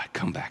telling you what,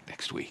 come back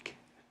next week.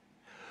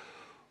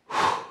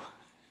 Whew.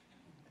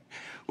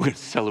 We're going to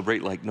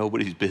celebrate like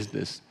nobody's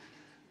business.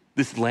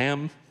 This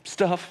lamb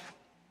stuff.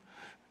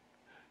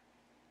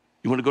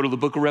 You want to go to the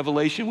book of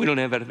Revelation? We don't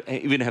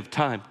even have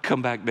time.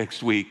 Come back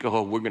next week.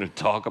 Oh, we're going to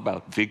talk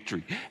about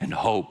victory and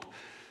hope.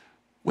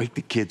 Wake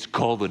the kids,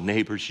 call the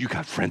neighbors. You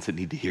got friends that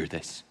need to hear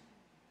this.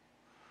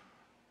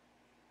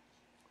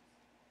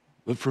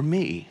 But for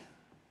me,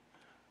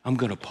 I'm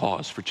going to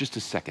pause for just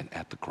a second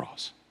at the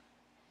cross.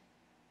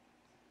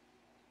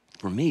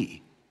 For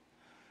me,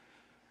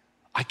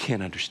 I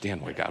can't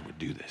understand why God would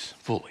do this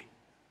fully.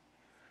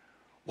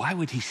 Why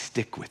would he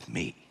stick with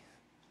me?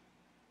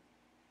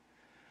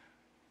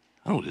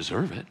 I don't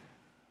deserve it.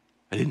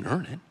 I didn't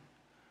earn it.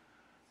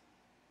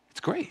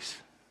 It's grace.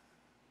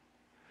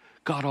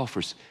 God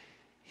offers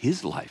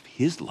his life,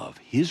 his love,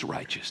 his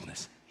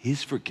righteousness,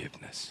 his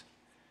forgiveness,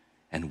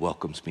 and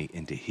welcomes me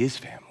into his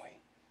family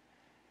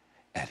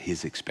at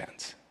his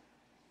expense.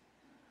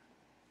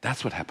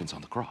 That's what happens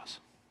on the cross.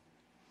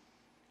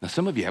 Now,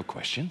 some of you have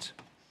questions.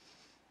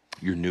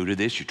 You're new to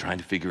this, you're trying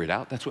to figure it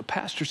out. That's what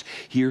pastors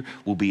here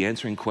will be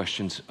answering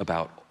questions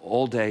about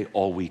all day,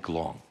 all week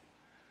long.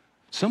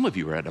 Some of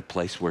you are at a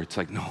place where it's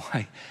like, no,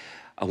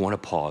 I want to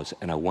pause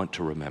and I want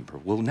to remember.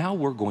 Well, now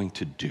we're going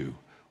to do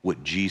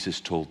what Jesus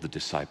told the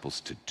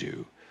disciples to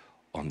do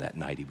on that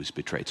night he was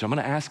betrayed. So I'm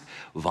going to ask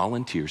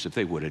volunteers, if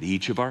they would, at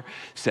each of our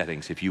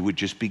settings, if you would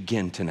just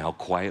begin to now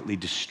quietly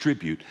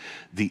distribute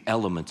the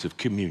elements of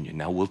communion.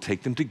 Now, we'll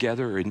take them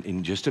together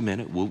in just a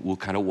minute. We'll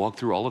kind of walk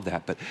through all of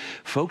that. But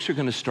folks are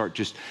going to start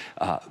just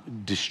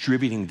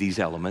distributing these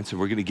elements,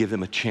 and we're going to give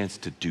them a chance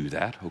to do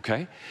that,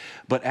 okay?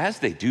 But as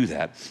they do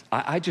that,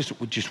 I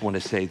just want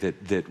to say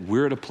that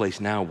we're at a place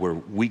now where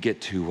we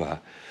get to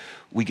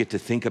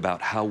think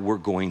about how we're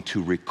going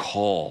to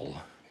recall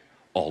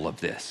all of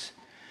this.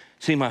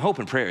 See, my hope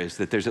and prayer is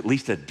that there's at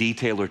least a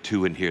detail or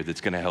two in here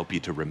that's going to help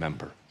you to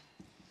remember.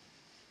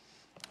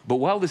 But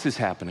while this is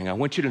happening, I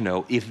want you to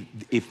know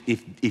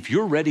if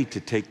you're ready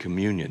to take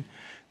communion,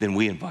 then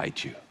we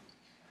invite you.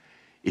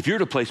 If you're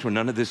at a place where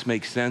none of this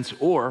makes sense,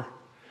 or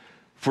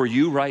for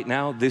you right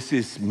now, this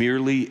is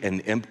merely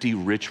an empty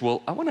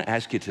ritual, I want to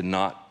ask you to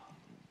not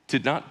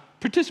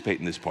participate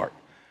in this part.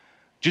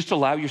 Just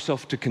allow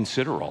yourself to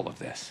consider all of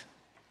this.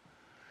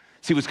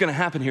 See, what's going to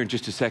happen here in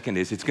just a second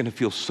is it's going to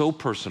feel so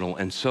personal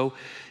and so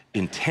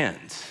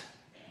intense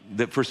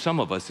that for some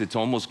of us, it's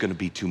almost going to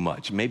be too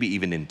much, maybe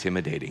even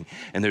intimidating.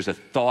 And there's a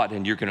thought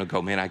and you're going to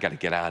go, man, I got to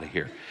get out of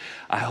here.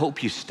 I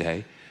hope you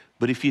stay,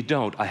 but if you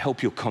don't, I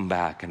hope you'll come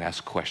back and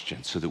ask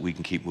questions so that we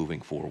can keep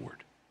moving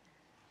forward.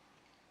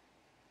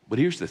 But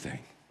here's the thing.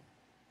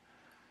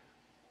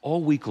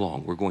 All week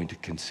long, we're going to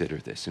consider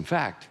this. In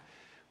fact,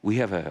 we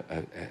have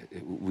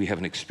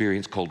an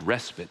experience called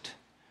respite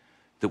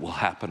that will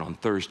happen on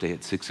Thursday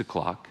at 6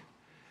 o'clock.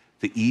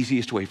 The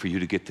easiest way for you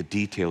to get the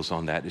details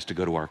on that is to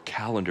go to our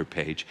calendar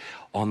page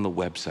on the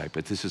website.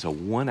 But this is a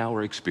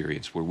 1-hour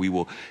experience where we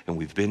will, and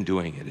we've been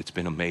doing it. It's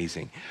been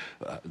amazing.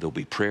 There'll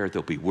be prayer,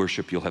 there'll be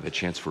worship. You'll have a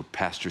chance for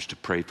pastors to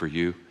pray for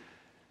you.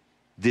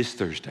 This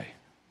Thursday,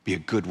 be a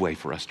good way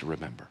for us to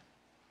remember.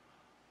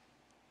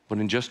 But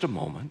in just a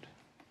moment,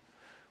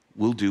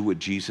 we'll do what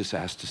Jesus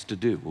asked us to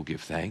do. We'll give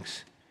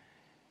thanks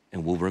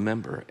and we'll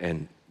remember.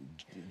 And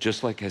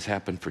just like has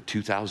happened for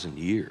 2,000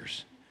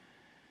 years,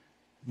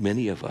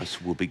 many of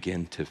us will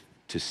begin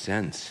to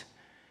sense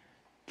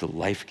the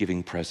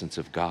life-giving presence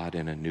of God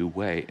in a new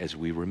way as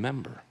we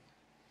remember.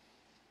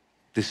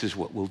 This is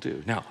what we'll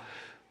do. Now,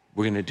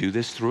 we're going to do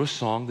this through a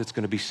song that's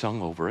going to be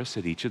sung over us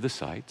at each of the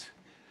sites.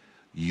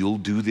 You'll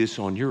do this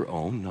on your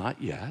own,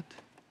 not yet,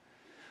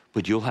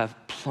 but you'll have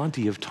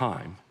plenty of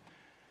time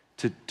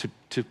to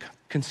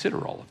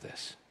consider all of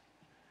this.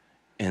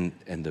 And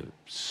the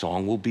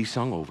song will be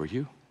sung over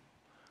you.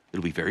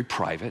 It'll be very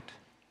private.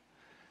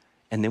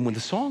 And then when the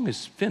song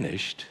is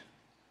finished,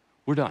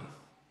 we're done,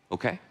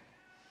 okay?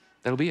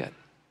 That'll be it.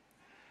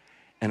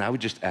 And I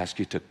would just ask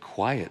you to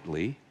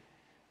quietly,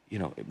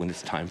 when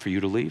it's time for you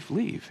to leave,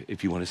 leave.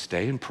 If you want to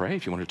stay and pray,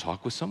 if you want to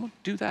talk with someone,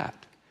 do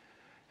that.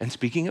 And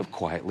speaking of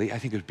quietly, I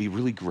think it would be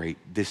really great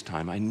this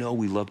time. I know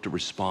we love to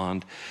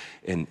respond,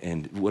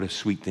 and what a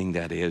sweet thing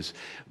that is,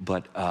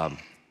 but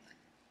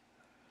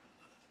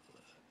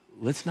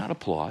let's not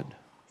applaud.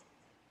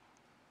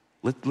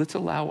 Let's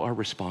allow our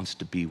response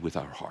to be with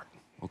our heart,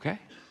 okay?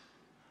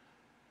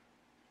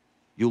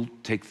 You'll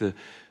take the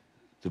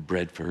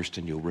bread first,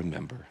 and you'll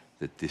remember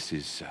that this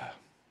is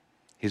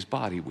his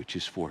body, which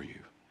is for you.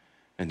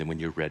 And then when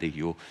you're ready,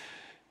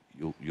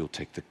 you'll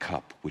take the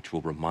cup, which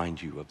will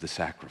remind you of the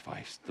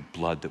sacrifice, the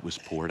blood that was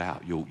poured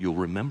out. You'll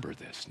remember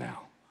this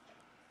now,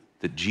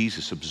 that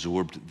Jesus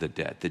absorbed the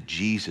debt, that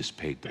Jesus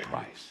paid the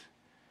price.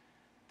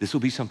 This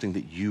will be something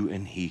that you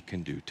and he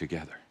can do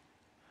together.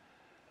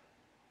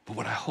 But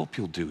what I hope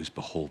you'll do is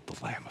behold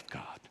the Lamb of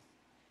God.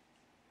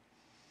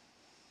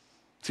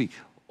 See,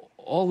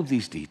 all of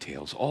these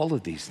details, all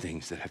of these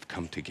things that have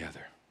come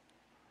together,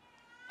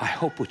 I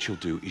hope what you'll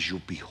do is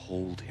you'll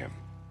behold him.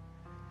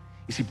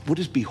 You see, what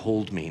does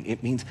behold mean?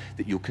 It means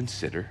that you'll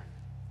consider,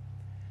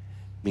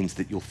 it means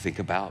that you'll think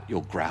about,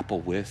 you'll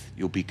grapple with,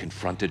 you'll be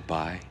confronted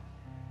by,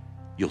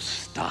 you'll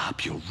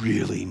stop, you'll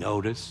really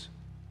notice.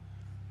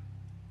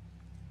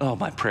 Oh,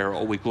 my prayer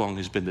all week long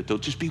has been that there'll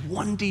just be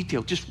one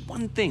detail, just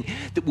one thing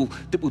that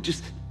will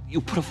just,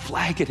 you'll put a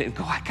flag in it and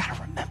go, I gotta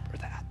remember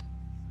that.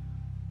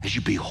 As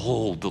you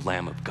behold the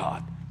Lamb of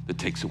God that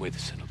takes away the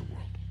sin of the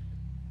world.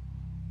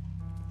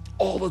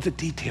 All of the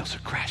details are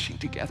crashing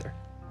together.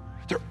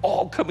 They're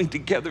all coming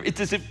together. It's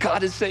as if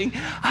God is saying,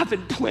 I've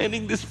been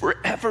planning this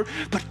forever,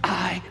 but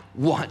I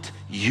want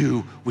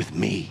you with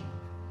me.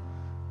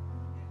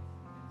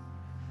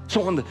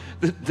 So on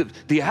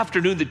the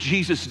afternoon that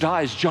Jesus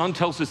dies, John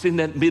tells us in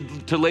that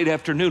mid to late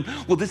afternoon,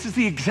 well, this is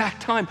the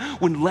exact time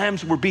when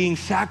lambs were being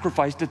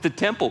sacrificed at the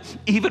temple.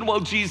 Even while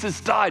Jesus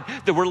died,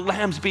 there were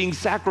lambs being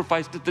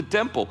sacrificed at the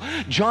temple.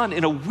 John,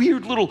 in a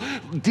weird little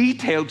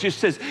detail, just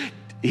says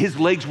his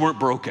legs weren't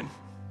broken.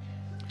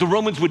 The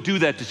Romans would do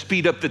that to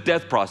speed up the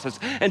death process.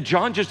 And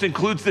John just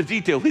includes the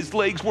detail. His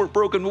legs weren't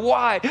broken.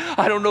 Why?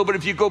 I don't know, but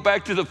if you go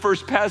back to the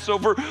first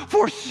Passover,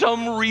 for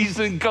some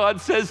reason, God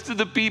says to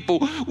the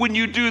people, when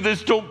you do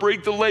this, don't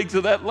break the legs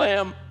of that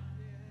lamb.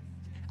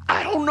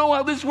 I don't know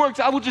how this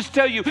works. I will just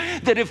tell you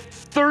that if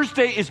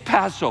Thursday is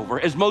Passover,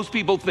 as most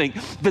people think,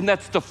 then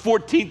that's the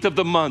 14th of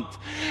the month.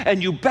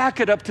 And you back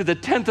it up to the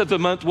 10th of the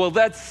month, well,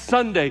 that's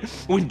Sunday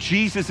when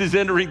Jesus is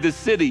entering the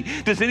city.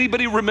 Does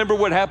anybody remember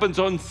what happens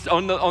on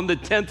the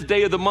 10th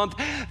day of the month?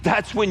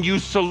 That's when you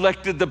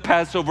selected the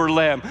Passover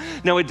lamb.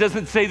 Now, it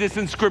doesn't say this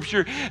in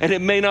Scripture, and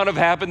it may not have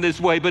happened this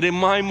way, but in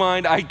my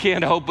mind, I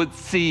can't help but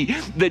see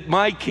that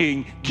my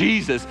King,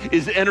 Jesus,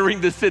 is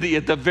entering the city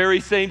at the very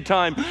same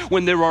time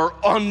when there are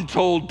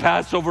untold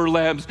Passover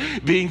lambs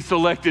being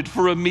selected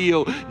for a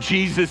meal.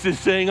 Jesus is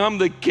saying, I'm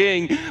the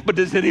King, but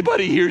does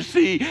anybody here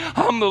see?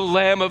 I'm the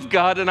Lamb of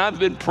God, and I've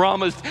been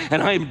promised,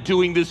 and I am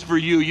doing this for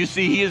you. You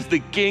see, he is the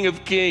King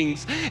of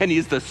kings, and he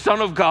is the Son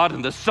of God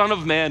and the Son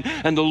of man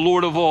and the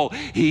Lord of all.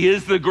 He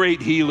is the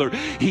great healer.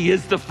 He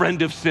is the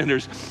friend of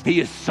sinners. He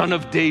is Son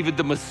of David,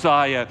 the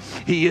Messiah.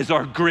 He is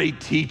our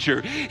great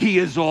teacher. He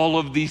is all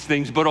of these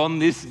things, but on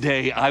this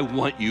day, I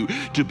want you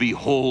to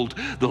behold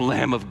the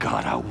Lamb of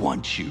God. I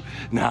want you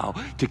now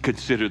to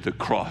consider the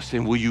cross.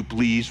 And will you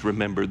please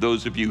remember,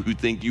 those of you who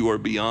think you are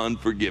beyond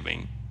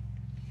forgiving,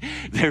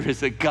 there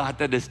is a God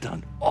that has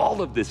done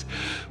all of this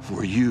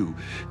for you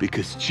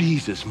because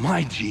Jesus,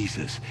 my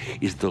Jesus,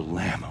 is the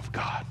Lamb of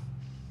God.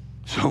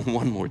 So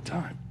one more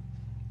time,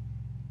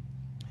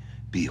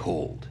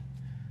 behold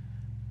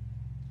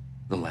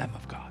the Lamb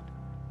of God.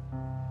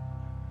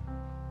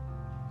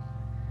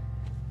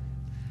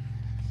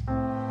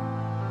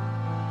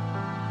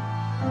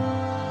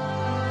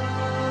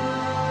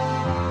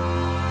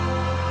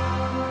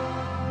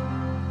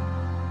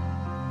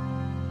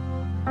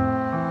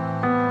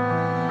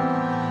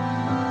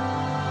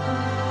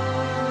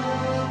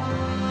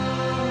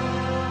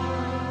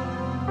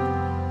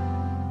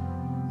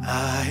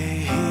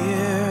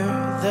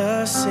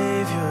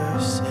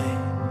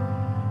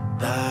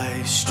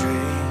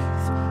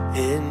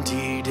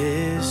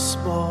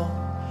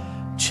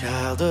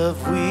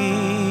 Of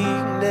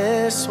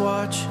weakness,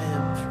 watch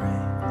him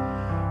pray.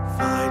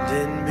 Find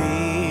in me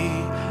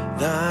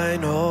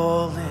thine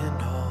all in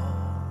all.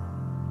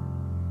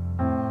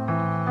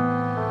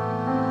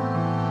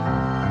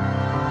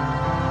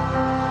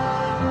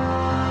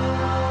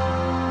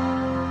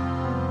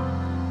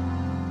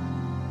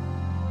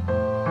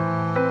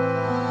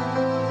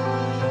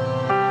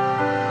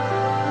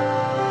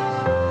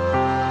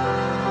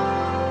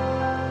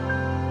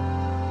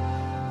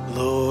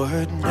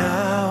 Lord,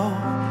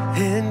 now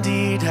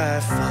indeed I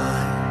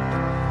find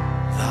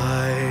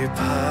thy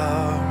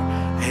power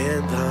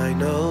and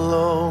thine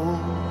alone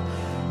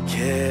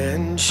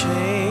can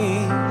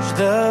change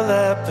the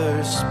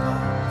leper's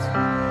spot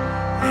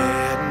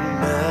and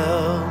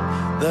melt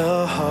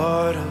the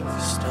heart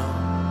of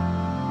stone.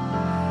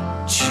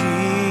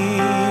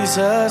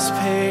 Jesus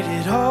paid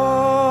it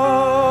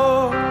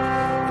all,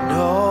 and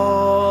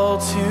all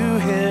to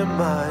him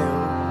I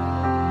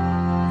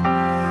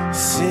owe.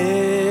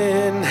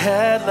 Sin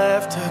had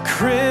left a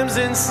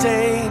crimson crimson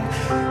stain.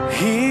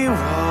 He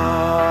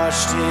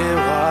washed it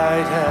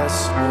white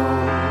as snow.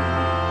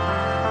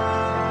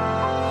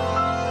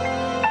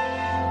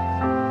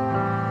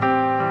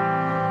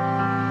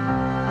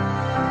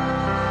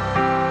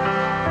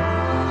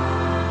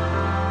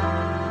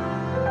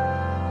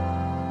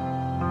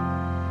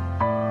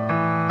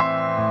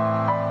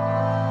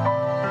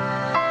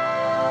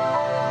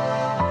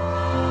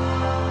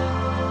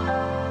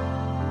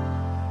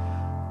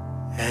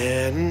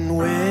 And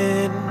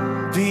when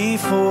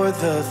before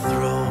the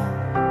throne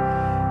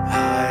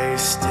I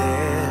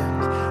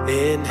stand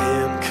in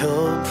him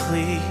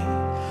complete,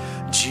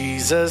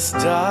 Jesus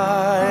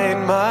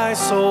died my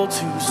soul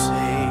to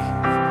save.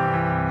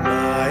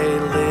 My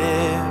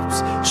lips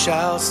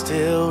shall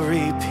still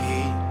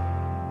repeat,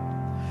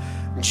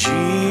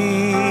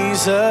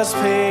 Jesus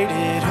paid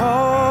it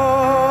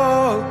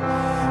all,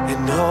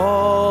 and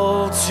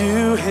all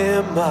to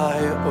him I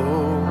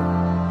owe.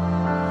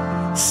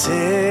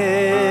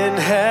 Sin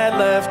had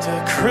left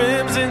a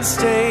crimson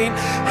stain.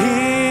 He